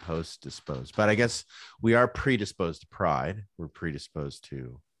would be post disposed. But I guess we are predisposed to pride. We're predisposed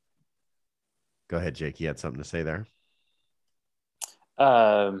to. Go ahead, Jake. You had something to say there?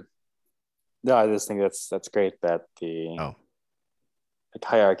 No, I just think that's great that the like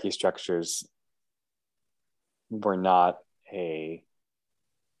hierarchy structures were not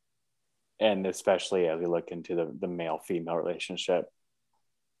and especially as we look into the male-female relationship,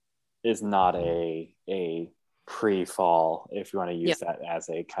 is not a pre-fall, if you want to use that as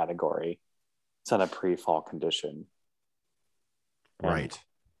a category. It's not a pre-fall condition. And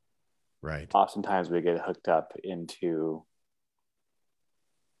right. Oftentimes we get hooked up into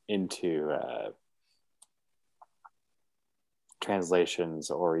translations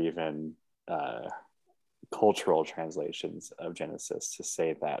or even cultural translations of Genesis to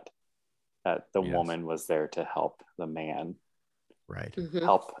say that the woman was there to help the man. Right. Mm-hmm.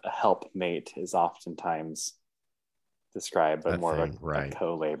 Help mate is oftentimes described, but more of a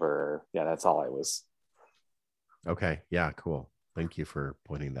co-laborer. Yeah, that's all I was. Okay. Yeah, cool. Thank you for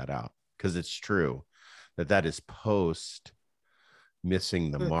pointing that out, because it's true that is post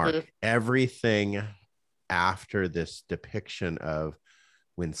missing the mark. Everything after this depiction of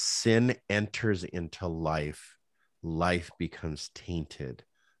when sin enters into life, life becomes tainted,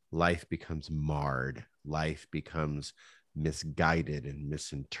 life becomes marred, life becomes misguided and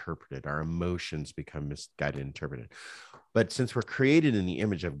misinterpreted. Our emotions become misguided and interpreted. But since we're created in the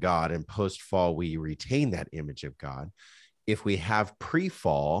image of God, and post-fall, we retain that image of God. If we have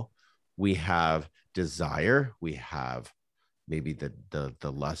pre-fall, we have desire, we have maybe the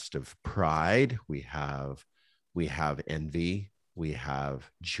lust of pride, we have envy, we have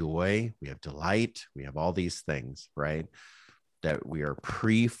joy, we have delight, we have all these things, right? That we are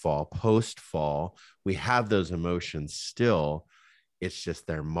pre-fall, post-fall, we have those emotions still. It's just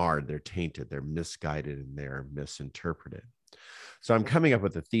they're marred, they're tainted, they're misguided, and they're misinterpreted. So I'm coming up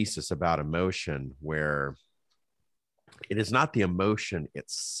with a thesis about emotion where it is not the emotion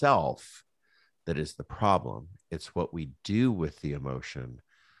itself that is the problem. It's what we do with the emotion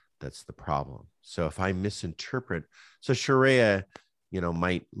that's the problem. So if I misinterpret, so Sharia,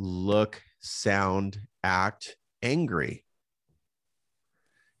 might look, sound, act angry.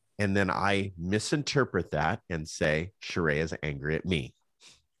 And then I misinterpret that and say, Sharia is angry at me.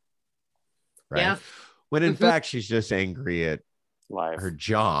 Right. Yeah. When in fact, she's just angry at her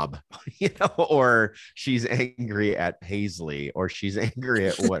job, or she's angry at Paisley, or she's angry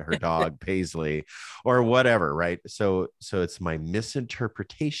at what her dog Paisley, or whatever. Right. So it's my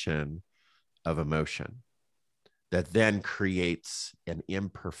misinterpretation of emotion that then creates an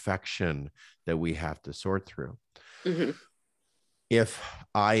imperfection that we have to sort through. Mm-hmm. If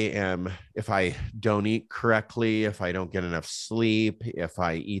I don't eat correctly, if I don't get enough sleep, if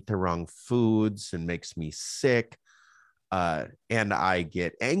I eat the wrong foods and makes me sick, and I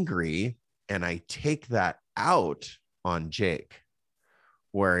get angry and I take that out on Jake,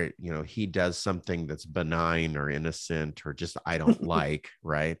 where, he does something that's benign or innocent or just, I don't like,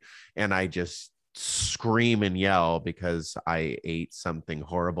 right? And I just scream and yell because I ate something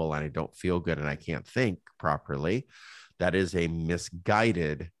horrible and I don't feel good and I can't think properly. That is a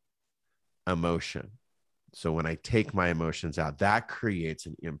misguided emotion. So when I take my emotions out, that creates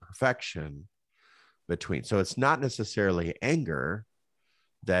an imperfection between. So it's not necessarily anger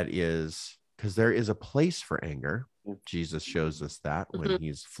that is, because there is a place for anger. Jesus shows us that when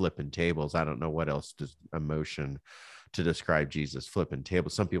he's flipping tables. I don't know what else does emotion to describe Jesus flipping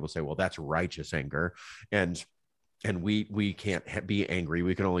tables. Some people say, well, that's righteous anger. And we can't be angry.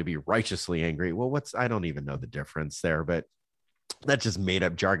 We can only be righteously angry. Well, I don't even know the difference there, but that's just made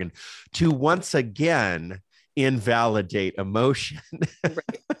up jargon to once again invalidate emotion.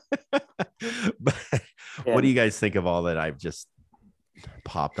 Right. But what do you guys think of all that I've just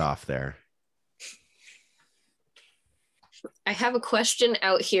popped off there? I have a question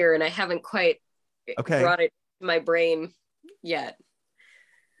out here and I haven't quite brought it to my brain yet.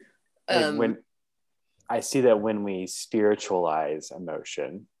 when I see that when we spiritualize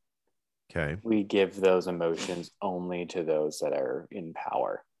emotion, Okay. we give those emotions only to those that are in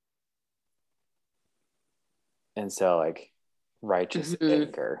power. And so like righteous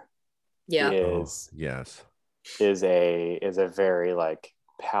anger is yes. is a very like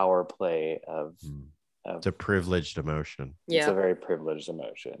power play of It's a privileged emotion. It's a very privileged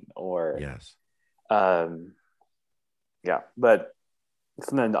emotion. Or yes. But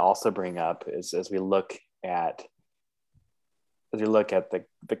something to also bring up is as we look at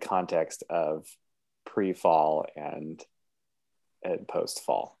the context of pre-fall and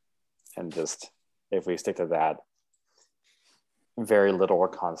post-fall, and just if we stick to that very literal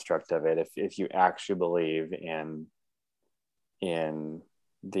construct of it, if you actually believe in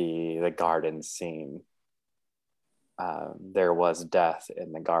the garden scene, there was death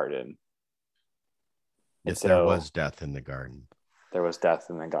in the garden. Yes, so, there was death in the garden. There was death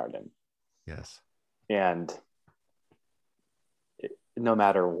in the garden. Yes. And no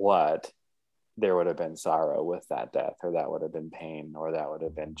matter what, there would have been sorrow with that death, or that would have been pain, or that would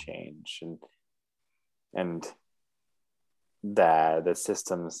have been change. And that the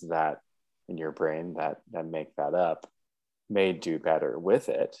systems that in your brain that make that up may do better with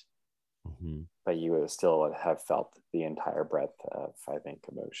it, but you would still have felt the entire breadth of, I think,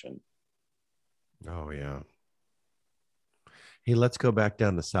 emotion. Oh, yeah. Hey, let's go back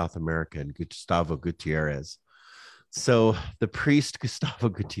down to South America and Gustavo Gutierrez. So the priest Gustavo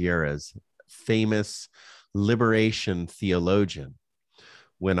Gutierrez, famous liberation theologian,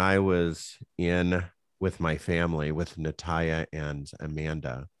 when I was in with my family, with Natalia and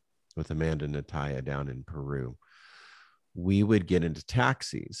Amanda, with Amanda and Natalia down in Peru, we would get into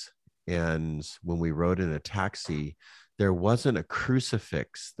taxis. And when we rode in a taxi, there wasn't a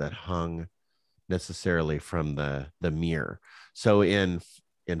crucifix that hung necessarily from the mirror. So in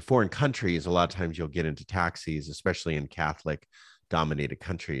foreign countries, a lot of times you'll get into taxis, especially in Catholic dominated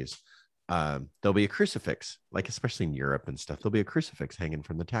countries, there'll be a crucifix, like especially in Europe and stuff, there'll be a crucifix hanging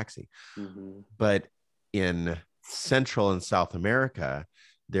from the taxi. But in Central and South America,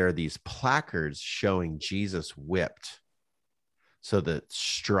 there are these placards showing Jesus whipped. So the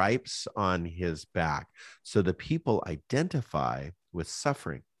stripes on his back. So the people identify with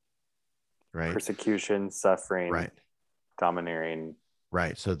suffering. Right. Persecution, suffering, right. Domineering.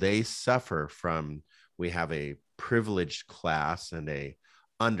 Right. So they suffer from, we have a privileged class and a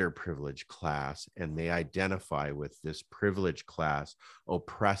underprivileged class, and they identify with this privileged class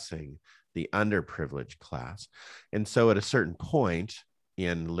oppressing the underprivileged class. And so at a certain point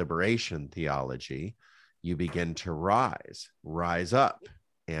in liberation theology, you begin to rise up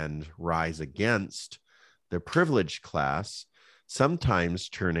and rise against the privileged class, sometimes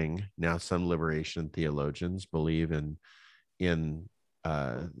turning, now some liberation theologians believe in the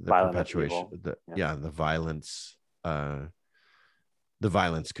perpetuation, the violence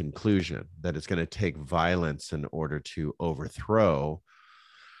conclusion, that it's going to take violence in order to overthrow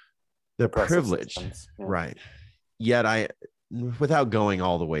the privilege. Right. Yet without going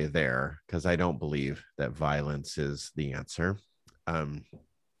all the way there, because I don't believe that violence is the answer. And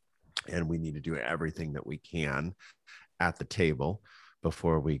we need to do everything that we can at the table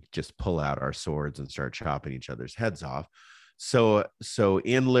before we just pull out our swords and start chopping each other's heads off. So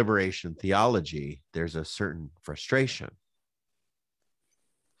in liberation theology, there's a certain frustration.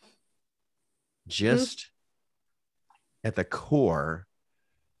 Just at the core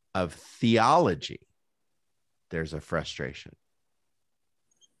of theology, there's a frustration.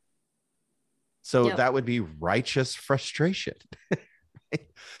 So that would be righteous frustration. That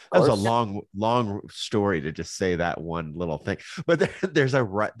was a long story to just say that one little thing. But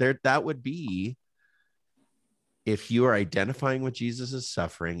that would be, if you are identifying with Jesus'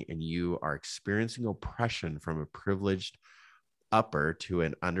 suffering and you are experiencing oppression from a privileged upper to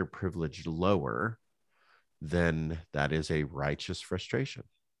an underprivileged lower, then that is a righteous frustration.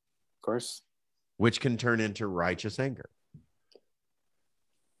 Of course. Which can turn into righteous anger.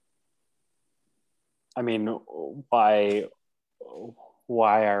 I mean, why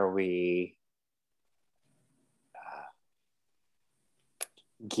are we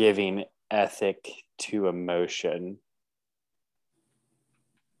giving ethic to emotion?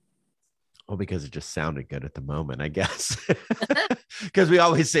 Well, because it just sounded good at the moment, I guess. Because we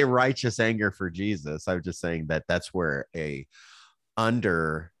always say righteous anger for Jesus. I was just saying that's where you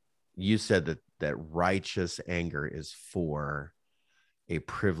said that righteous anger is for a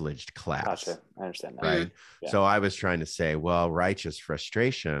privileged class. Gotcha. I understand that. Right. Yeah. So I was trying to say, well, righteous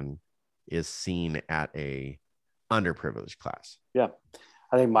frustration is seen at a underprivileged class. Yeah.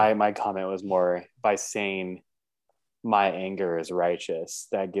 I think my comment was more by saying my anger is righteous,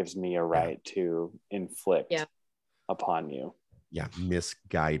 that gives me a right to inflict upon you. Yeah,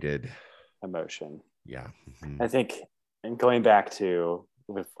 misguided emotion. Yeah. I think, and going back to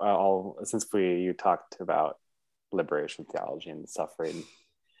with since you talked about liberation theology and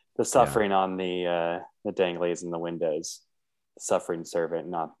the suffering on the danglies and the windows, the suffering servant,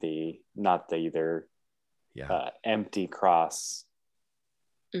 not the either empty cross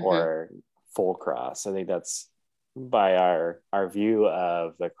or full cross. I think that's, by our view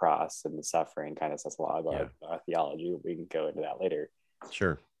of the cross and the suffering, kind of says a lot about our theology. We can go into that later.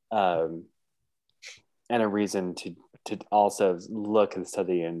 Sure. And a reason to also look and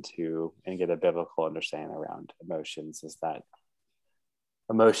study into and get a biblical understanding around emotions is that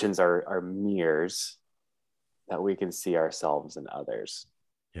emotions are mirrors that we can see ourselves in others.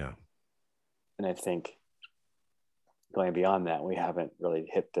 Yeah. And I think going beyond that, we haven't really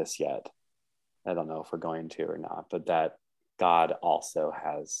hit this yet. I don't know if we're going to or not, but that God also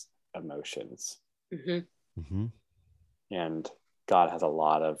has emotions. And God has a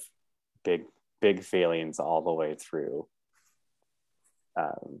lot of big failings all the way through.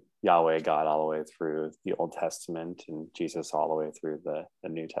 Yahweh God all the way through the Old Testament, and Jesus all the way through the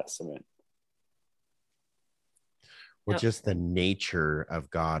New Testament. Well, just the nature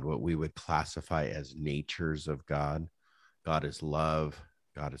of God, what we would classify as natures of God. God is love.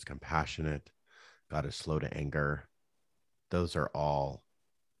 God is compassionate. God is slow to anger. Those are all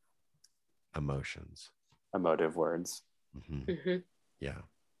emotions. Emotive words. Yeah.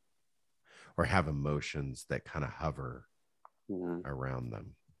 Or have emotions that kind of hover around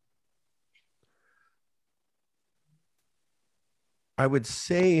them. I would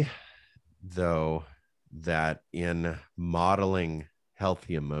say, though, that in modeling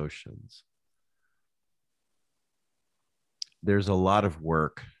healthy emotions, there's a lot of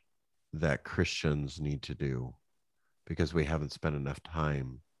work that Christians need to do because we haven't spent enough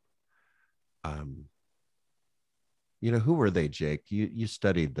time. Who were they, Jake? You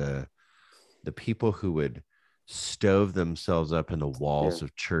studied the people who would stove themselves up in the walls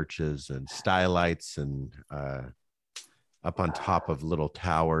of churches and stylites and up on top of little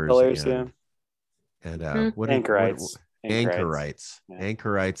towers. Pillars, and what anchorites.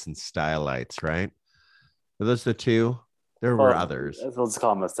 Anchorites and stylites, right? Are those the two? There were others. Let's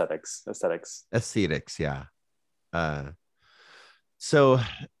call them ascetics. Ascetics, yeah. So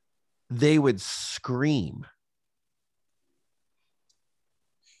they would scream.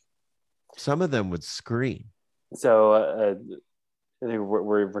 Some of them would scream. So I think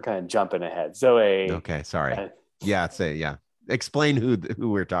we're kind of jumping ahead. So okay, sorry. Explain who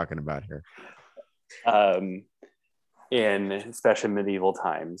we're talking about here. In especially medieval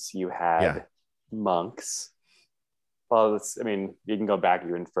times, you had monks. Well, you can go back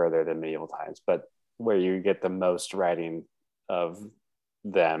even further than medieval times, but where you get the most writing of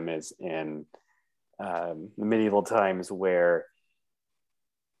them is in the medieval times, where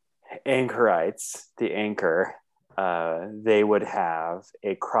anchorites, the anchor, they would have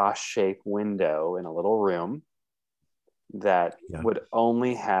a cross-shaped window in a little room that would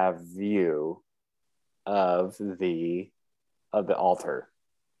only have view of the altar.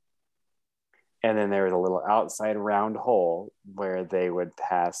 And then there was a little outside round hole where they would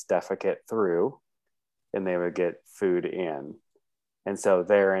pass defecate through and they would get food in. And so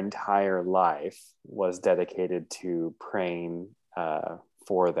their entire life was dedicated to praying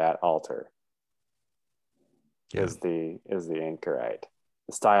for that altar. Is the anchorite.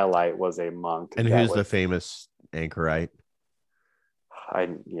 The stylite was a monk. And who's the famous anchorite?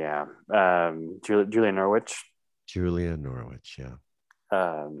 Julia Norwich. Julia Norwich, yeah.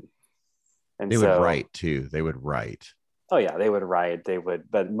 And they would write too. They would write. Oh yeah, they would write. They would,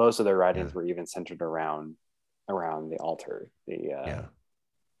 but most of their writings were even centered around the altar. Julia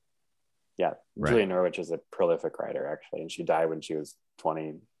Norwich is a prolific writer, actually, and she died when she was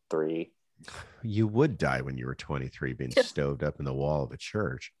 23. You would die when you were 23, being stoved up in the wall of a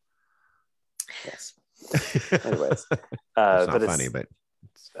church. Yes. Anyways, it's not funny, but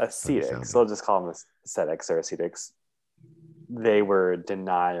ascetics. So I'll just call them ascetics or ascetics. They were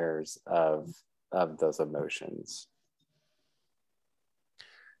deniers of those emotions.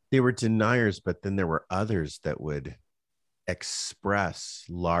 They were deniers, but then there were others that would express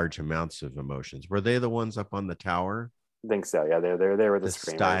large amounts of emotions. Were they the ones up on the tower? I think so. Yeah, they were the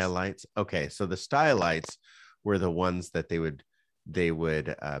screamers. Stylites. Okay, so the stylites were the ones that they would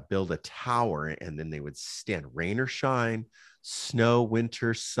build a tower, and then they would stand, rain or shine, snow,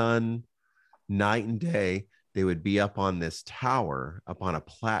 winter, sun, night and day. They would be up on this tower, up on a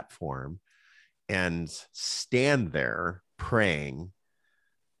platform, and stand there praying,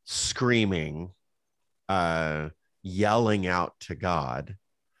 screaming, yelling out to God,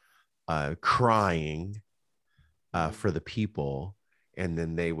 crying for the people, and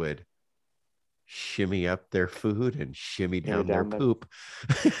then they would shimmy up their food and shimmy down their poop.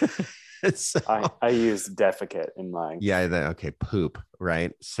 So, I used defecate in mine. Yeah, okay, poop,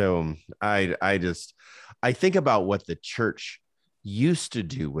 right? So I think about what the church used to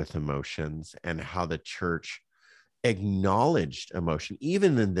do with emotions and how the church acknowledged emotion.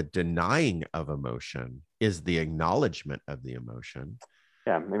 Even in the denying of emotion is the acknowledgement of the emotion.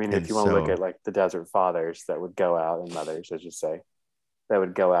 Yeah, I mean, if you want to look at like the Desert Fathers that would go out, and mothers, as you say, that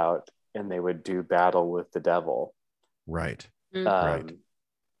would go out and they would do battle with the devil. Right. Right.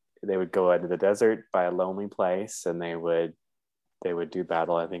 They would go into the desert by a lonely place, and they would do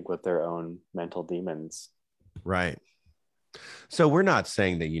battle, I think, with their own mental demons. Right. So we're not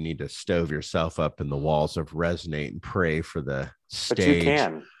saying that you need to stove yourself up in the walls of Resonate and pray for the stage. But you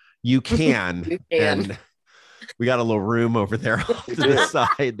can. You can. You can. And we got a little room over there off to the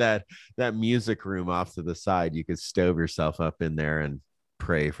side, that music room off to the side. You could stove yourself up in there and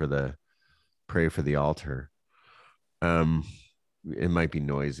pray for the altar. It might be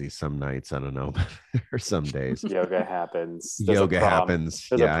noisy some nights, I don't know, or some days. Yoga happens. Happens.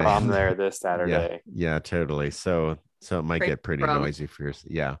 There's a prom there this Saturday. Yeah, totally. So it might get pretty noisy for you.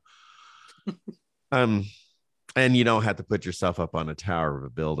 Yeah. And you don't have to put yourself up on a tower of a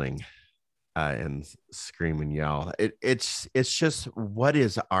building and scream and yell. It's just, what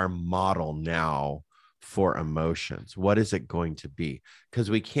is our model now for emotions? What is it going to be? Because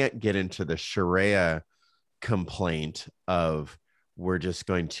we can't get into the Sharia complaint of we're just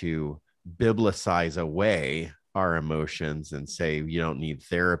going to biblicize away our emotions and say you don't need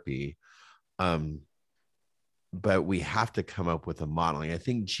therapy. But we have to come up with a modeling. I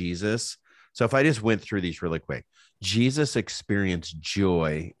think Jesus, so if I just went through these really quick, Jesus experienced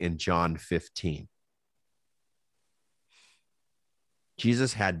joy in John 15.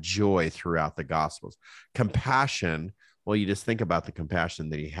 Jesus had joy throughout the Gospels. Compassion, well, you just think about the compassion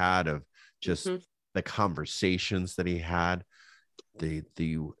that he had of just the conversations that he had.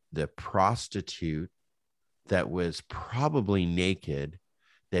 The prostitute that was probably naked,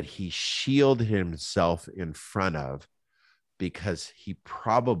 that he shielded himself in front of because he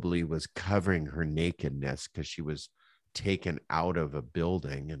probably was covering her nakedness because she was taken out of a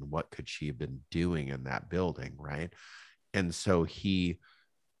building, and what could she have been doing in that building, right? And so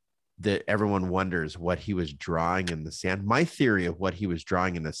everyone wonders what he was drawing in the sand. My theory of what he was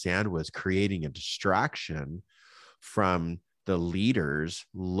drawing in the sand was creating a distraction from the leaders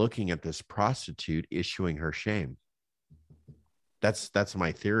looking at this prostitute, issuing her shame. That's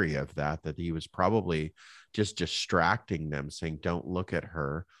my theory of that he was probably just distracting them, saying, don't look at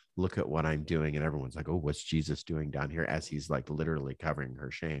her, look at what I'm doing. And everyone's like, oh, what's Jesus doing down here? As he's like literally covering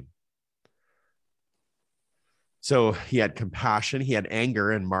her shame. So he had compassion, he had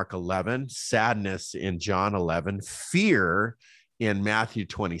anger in Mark 11, sadness in John 11, fear in Matthew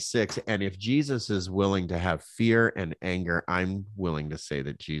 26. And if Jesus is willing to have fear and anger, I'm willing to say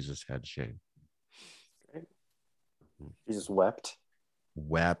that Jesus had shame. Jesus wept.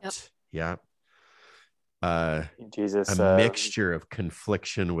 Yeah. Jesus, a mixture of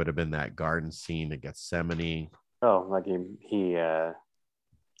confliction would have been that garden scene at Gethsemane. Oh, like he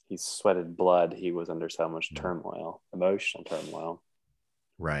sweated blood. He was under so much turmoil, emotional turmoil.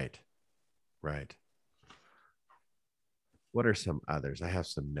 Right. What are some others? I have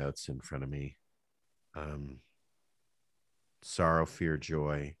some notes in front of me. Sorrow, fear,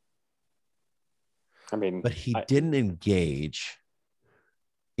 joy. I mean, but he didn't engage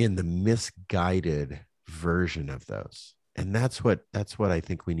in the misguided version of those. And that's what I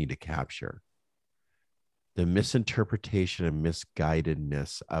think we need to capture. The misinterpretation and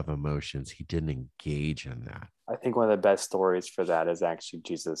misguidedness of emotions. He didn't engage in that. I think one of the best stories for that is actually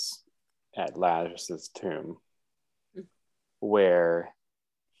Jesus at Lazarus' tomb, where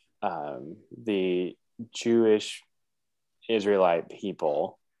the Jewish Israelite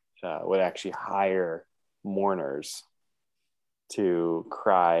people would actually hire mourners to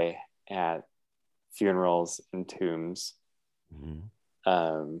cry at funerals and tombs.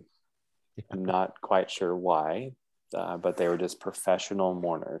 I'm not quite sure why, but they were just professional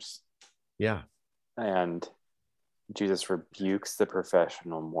mourners. Yeah. And Jesus rebukes the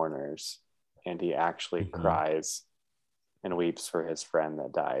professional mourners, and he actually cries and weeps for his friend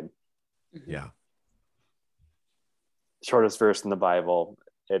that died. Yeah. Shortest verse in the Bible.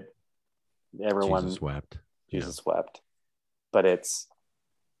 Jesus wept. Jesus wept. But it's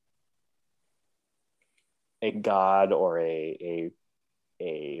a God or a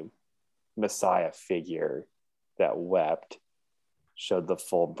Messiah figure that wept, showed the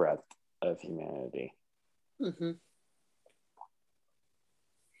full breadth of humanity.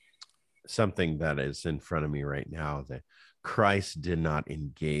 something that is in front of me right now, that Christ did not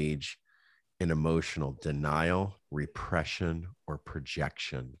engage in emotional denial, repression, or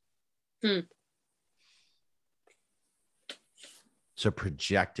projection. So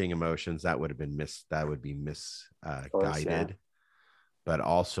projecting emotions, that would have been misguided. Yeah. But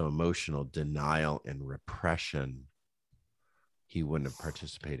also emotional denial and repression, he wouldn't have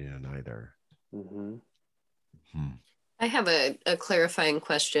participated in either. I have a clarifying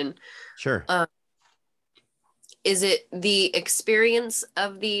question. Sure. Is it the experience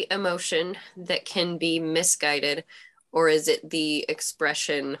of the emotion that can be misguided, or is it the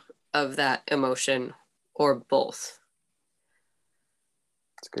expression of that emotion, or both?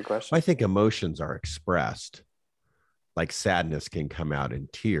 That's a good question. I think emotions are expressed. Like sadness can come out in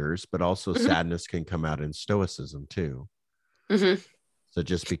tears, but also sadness can come out in stoicism too. So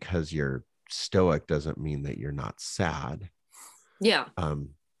just because you're stoic doesn't mean that you're not sad. Yeah.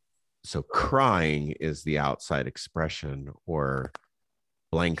 So crying is the outside expression, or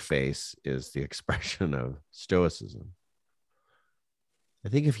blank face is the expression of stoicism. I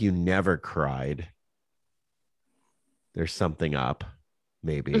think if you never cried, there's something up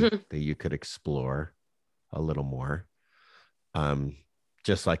maybe that you could explore a little more.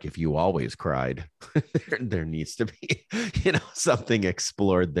 Just like if you always cried, there needs to be, something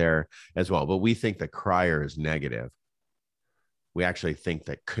explored there as well. But we think the crier is negative. We actually think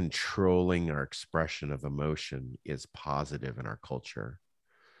that controlling our expression of emotion is positive in our culture.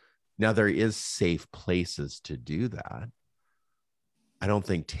 Now, there is safe places to do that. I don't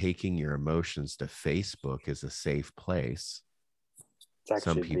think taking your emotions to Facebook is a safe place.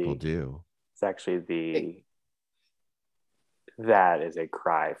 Some people do. It's actually that is a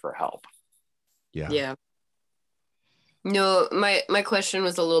cry for help. Yeah. No, my question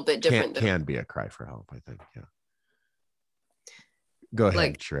was a little bit different. Can be a cry for help, I think. Yeah. Go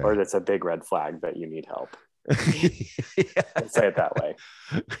ahead, Trey. Or that's a big red flag that you need help. Let's say it that way.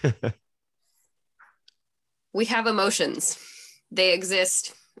 We have emotions. They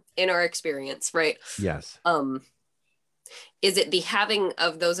exist in our experience, right? Yes. Is it the having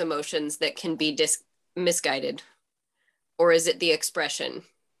of those emotions that can be misguided? Or is it the expression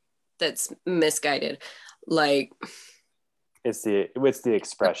that's misguided? Like, it's the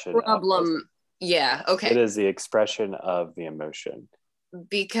expression. The problem. Yeah. Okay. It is the expression of the emotion.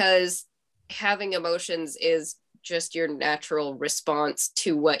 Because having emotions is just your natural response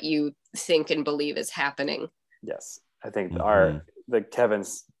to what you think and believe is happening. Yes. I think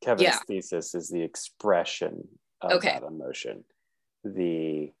Kevin's thesis is the expression of that emotion.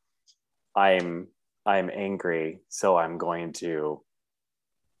 I'm angry, so I'm going to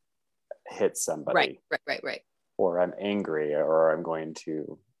hit somebody. Right. Or I'm angry, or I'm going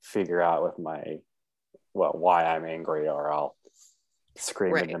to figure out with why I'm angry, or I'll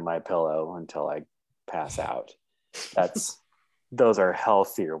scream into my pillow until I pass out. Those are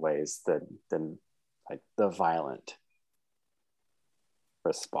healthier ways than like the violent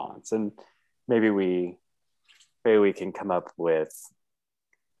response. And maybe we can come up with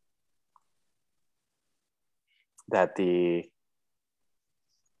that the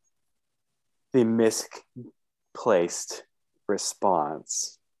misplaced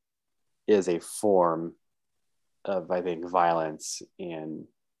response is a form of, I think, violence in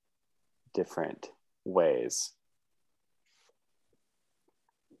different ways.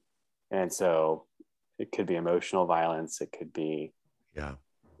 And so it could be emotional violence, it could be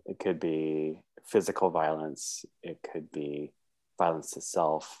physical violence, it could be violence to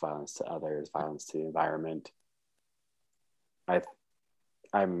self, violence to others, violence to the environment.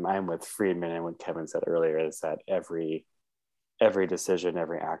 I'm with Friedman, and what Kevin said earlier is that every decision,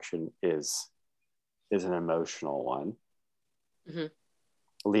 every action is an emotional one.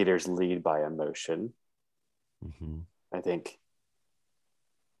 Leaders lead by emotion. I think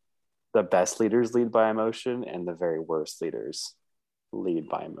the best leaders lead by emotion, and the very worst leaders lead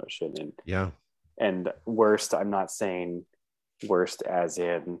by emotion. And worst, I'm not saying worst as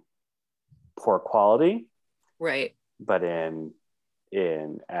in poor quality, right? But in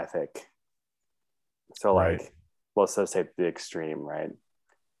ethic. So like, let's just say the extreme, right?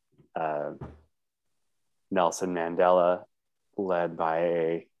 Nelson Mandela led by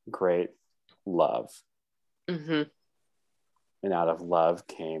a great love. And out of love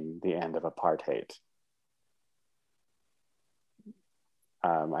came the end of apartheid.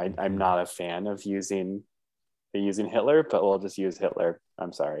 I'm not a fan of using Hitler, but we'll just use Hitler.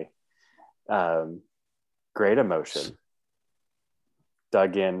 I'm sorry. Great emotion.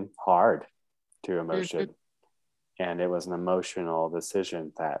 Dug in hard to emotion. And it was an emotional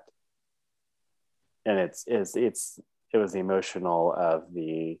decision it was the emotional of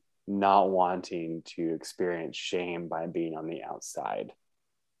the not wanting to experience shame by being on the outside.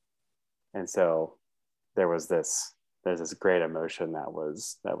 And so there's this great emotion that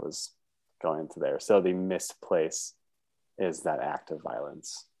was going through there. So the misplace is that act of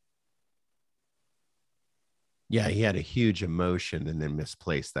violence. Yeah, he had a huge emotion and then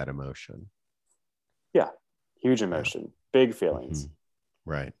misplaced that emotion. Yeah, huge emotion, big feelings.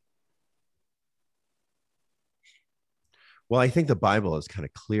 Right. Well, I think the Bible is kind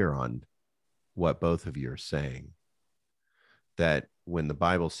of clear on what both of you are saying. That when the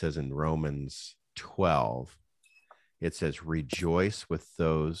Bible says in Romans 12, it says, rejoice with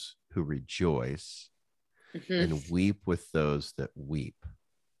those who rejoice and weep with those that weep.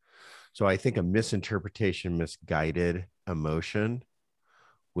 So I think a misinterpretation, misguided emotion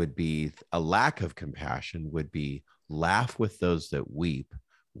would be a lack of compassion, would be laugh with those that weep,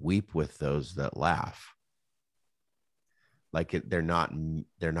 weep with those that laugh. Like they're not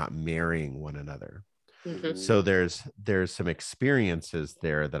marrying one another. So there's some experiences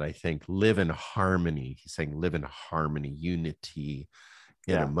there that I think live in harmony. He's saying live in harmony, unity,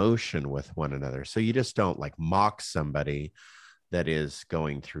 in emotion with one another. So you just don't like mock somebody that is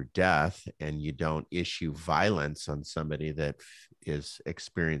going through death, and you don't issue violence on somebody that is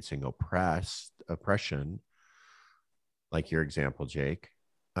experiencing oppression, like your example, Jake.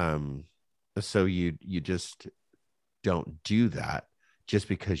 So you just don't do that just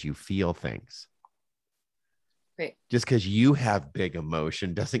because you feel things. Right. Just because you have big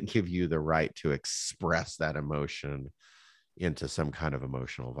emotion doesn't give you the right to express that emotion into some kind of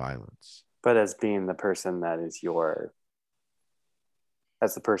emotional violence. But as being the person that is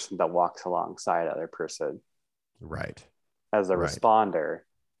as the person that walks alongside other person. Right. As a responder,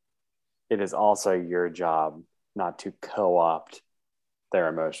 it is also your job not to co-opt their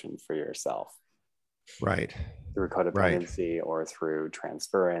emotion for yourself. Right. Through codependency or through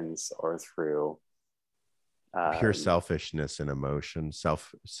transference or through pure selfishness and emotion.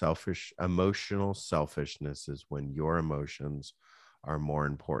 Emotional selfishness is when your emotions are more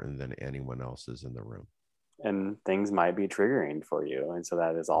important than anyone else's in the room. And things might be triggering for you. And so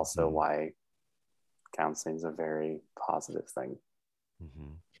that is also why counseling is a very positive thing.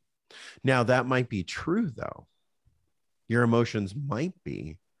 Now, that might be true, though. Your emotions might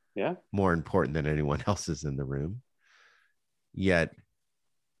be more important than anyone else's in the room. Yet,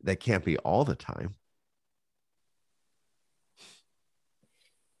 that can't be all the time.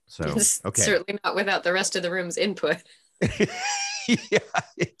 So, okay. Certainly not without the rest of the room's input.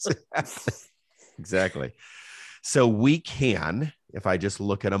 Exactly. So we can, if I just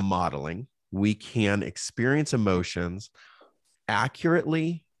look at a modeling, we can experience emotions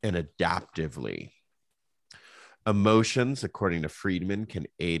accurately and adaptively. Emotions, according to Friedman, can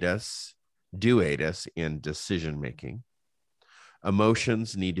aid us in decision making.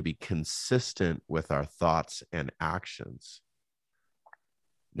 Emotions need to be consistent with our thoughts and actions.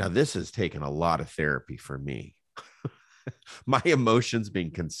 Now, this has taken a lot of therapy for me. My emotions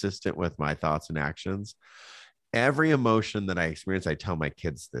being consistent with my thoughts and actions. Every emotion that I experience, I tell my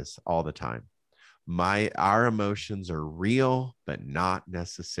kids this all the time. Our emotions are real, but not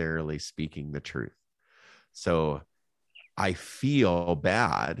necessarily speaking the truth. So I feel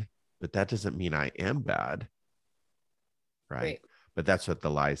bad, but that doesn't mean I am bad. Right? But that's what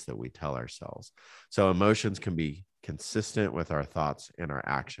the lies that we tell ourselves. So emotions can be consistent with our thoughts and our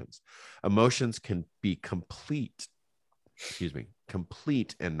actions. Emotions can be complete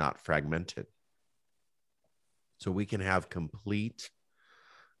and not fragmented. So we can have complete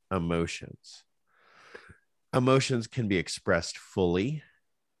emotions. Emotions can be expressed fully.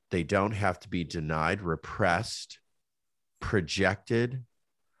 They don't have to be denied, repressed, projected,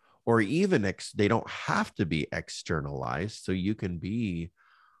 or even they don't have to be externalized. So you can be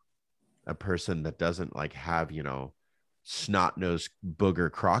a person that doesn't like have, snot-nosed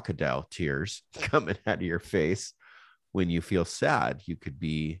booger crocodile tears coming out of your face when you feel sad. You could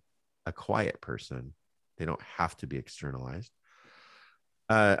be a quiet person. They don't have to be externalized.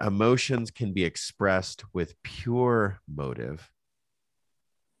 Emotions can be expressed with pure motive,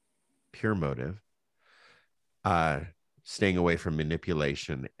 staying away from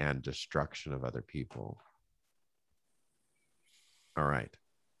manipulation and destruction of other people. All right.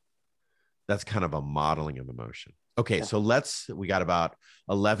 That's kind of a modeling of emotion. Okay, so we got about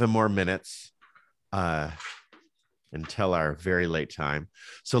 11 more minutes until our very late time.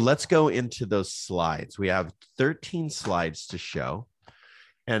 So let's go into those slides. We have 13 slides to show.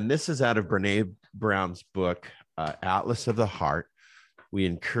 And this is out of Brene Brown's book, Atlas of the Heart. We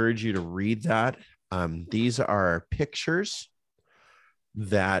encourage you to read that. These are pictures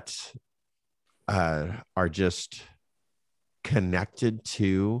that are just connected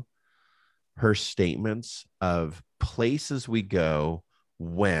to her statements of places we go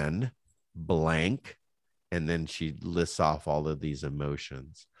when blank, and then she lists off all of these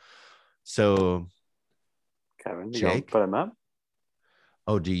emotions. So, Kevin, you Jake, don't put them up?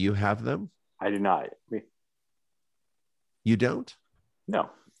 Oh, do you have them? I do not. You don't? No.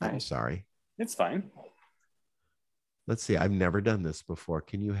 I'm sorry. It's fine. Let's see. I've never done this before.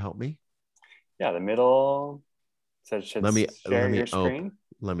 Can you help me? Yeah, the middle says Let me your screen.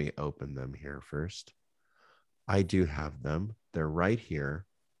 Let me open them here first. I do have them. They're right here.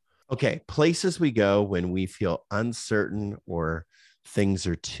 Okay, places we go when we feel uncertain or things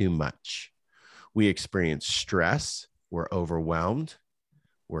are too much. We experience stress, we're overwhelmed,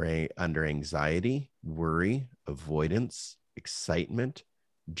 we're under anxiety, worry, avoidance, excitement,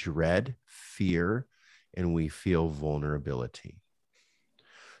 dread, fear, and we feel vulnerability.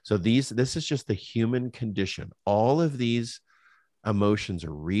 So this is just the human condition. All of these emotions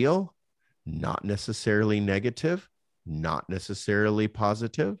are real, not necessarily negative, not necessarily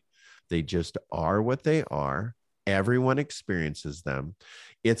positive. They just are what they are. Everyone experiences them.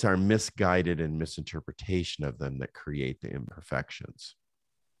 It's our misguided and misinterpretation of them that create the imperfections,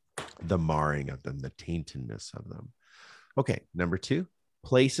 the marring of them, the taintedness of them. Okay, number 2,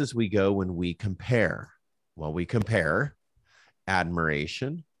 places we go when we compare. Well, we compare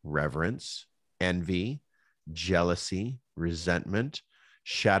admiration, reverence, envy, jealousy, resentment,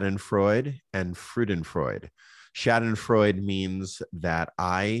 Schadenfreude, and Freudenfreude. Schadenfreude means that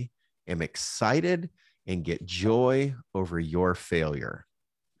I am excited and get joy over your failure.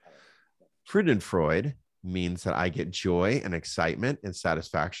 Freudenfreude means that I get joy and excitement and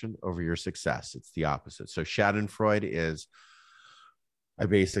satisfaction over your success. It's the opposite. So Schadenfreude is I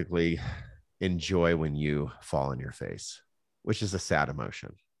basically enjoy when you fall on your face, which is a sad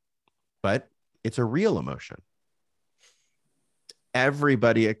emotion, but it's a real emotion.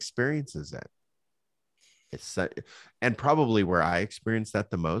 Everybody experiences it. It's and probably where I experience that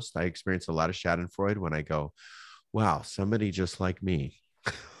the most, I experience a lot of Schadenfreude when I go, wow, somebody just like me.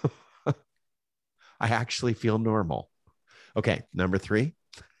 I actually feel normal. Okay, number 3.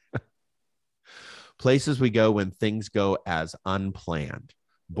 Places we go when things go as unplanned.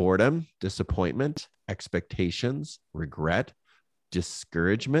 Boredom, disappointment, expectations, regret,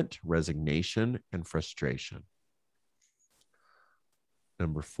 discouragement, resignation, and frustration.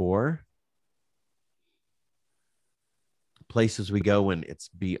 Number 4. Places we go when it's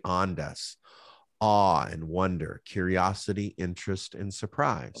beyond us. Awe and wonder, curiosity, interest, and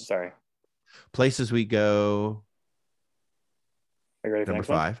surprise. Sorry. Places we go. Are you ready for number next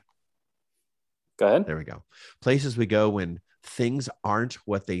 5. One? Go ahead. There we go. Places we go when things aren't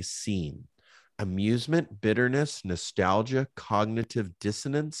what they seem. Amusement, bitterness, nostalgia, cognitive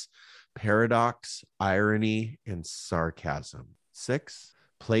dissonance, paradox, irony, and sarcasm. 6.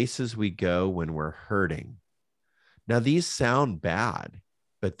 Places we go when we're hurting. Now, these sound bad,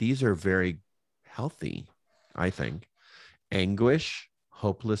 but these are very healthy, I think. Anguish,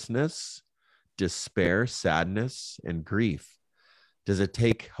 hopelessness, despair, sadness, and grief. Does it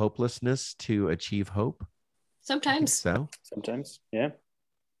take hopelessness to achieve hope? Sometimes. So? Sometimes, yeah.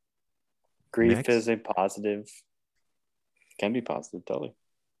 Grief Next. is a positive, can be positive, totally.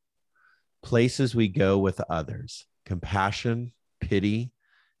 Places we go with others. Compassion, pity,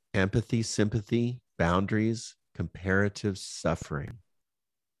 empathy, sympathy, boundaries, comparative suffering.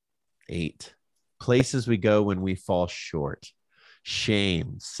 8. Places we go when we fall short.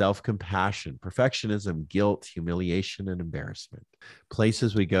 Shame, self-compassion, perfectionism, guilt, humiliation, and embarrassment.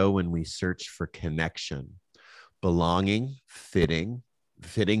 Places we go when we search for connection. Belonging, fitting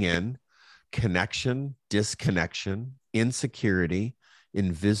in, connection, disconnection, insecurity,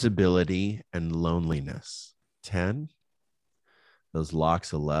 invisibility, and loneliness. 10. Those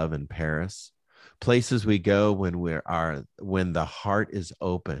locks of love in Paris. Places we go when the heart is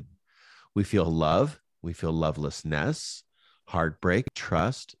open. We feel love, we feel lovelessness, heartbreak,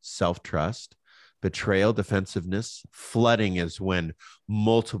 trust, self-trust, betrayal, defensiveness. Flooding is when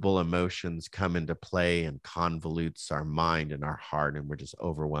multiple emotions come into play and convolutes our mind and our heart, and we're just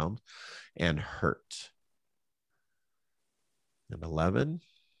overwhelmed. And hurt. And 11,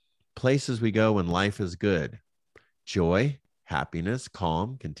 places we go when life is good. Joy, happiness,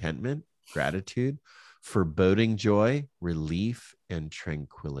 calm, contentment, gratitude, foreboding joy, relief, and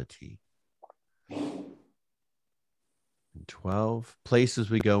tranquility. And 12, places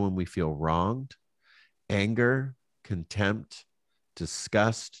we go when we feel wronged. Anger, contempt,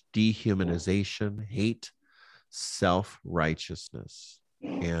 disgust, dehumanization, hate, self-righteousness.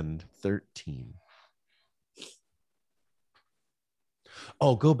 And 13.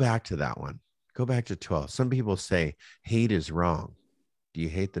 Oh, go back to that one. Go back to 12. Some people say hate is wrong. Do you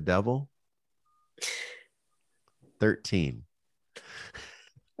hate the devil? 13.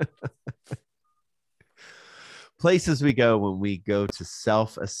 Places we go when we go to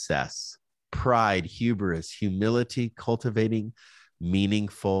self-assess: pride, hubris, humility, cultivating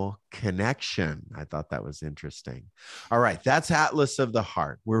meaningful connection. I thought that was interesting. All right, that's Atlas of the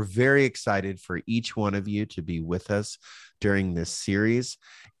Heart. We're very excited for each one of you to be with us during this series.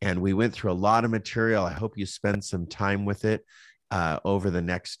 And we went through a lot of material. I hope you spend some time with it over the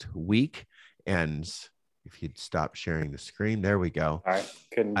next week. And if you'd stop sharing the screen, there we go. All right.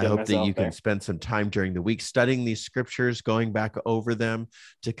 I hope that you can spend some time during the week studying these scriptures, going back over them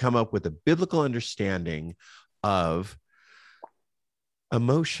to come up with a biblical understanding of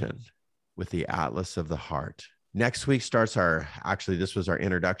emotion with the Atlas of the Heart. Next week starts this was our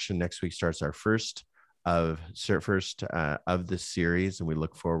introduction. Next week starts our first of this series, and we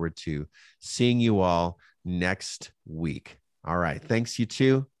look forward to seeing you all next week. All right. Thanks, you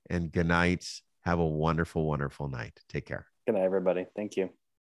two, and good night. Have a wonderful, wonderful night. Take care. Good night, everybody. Thank you.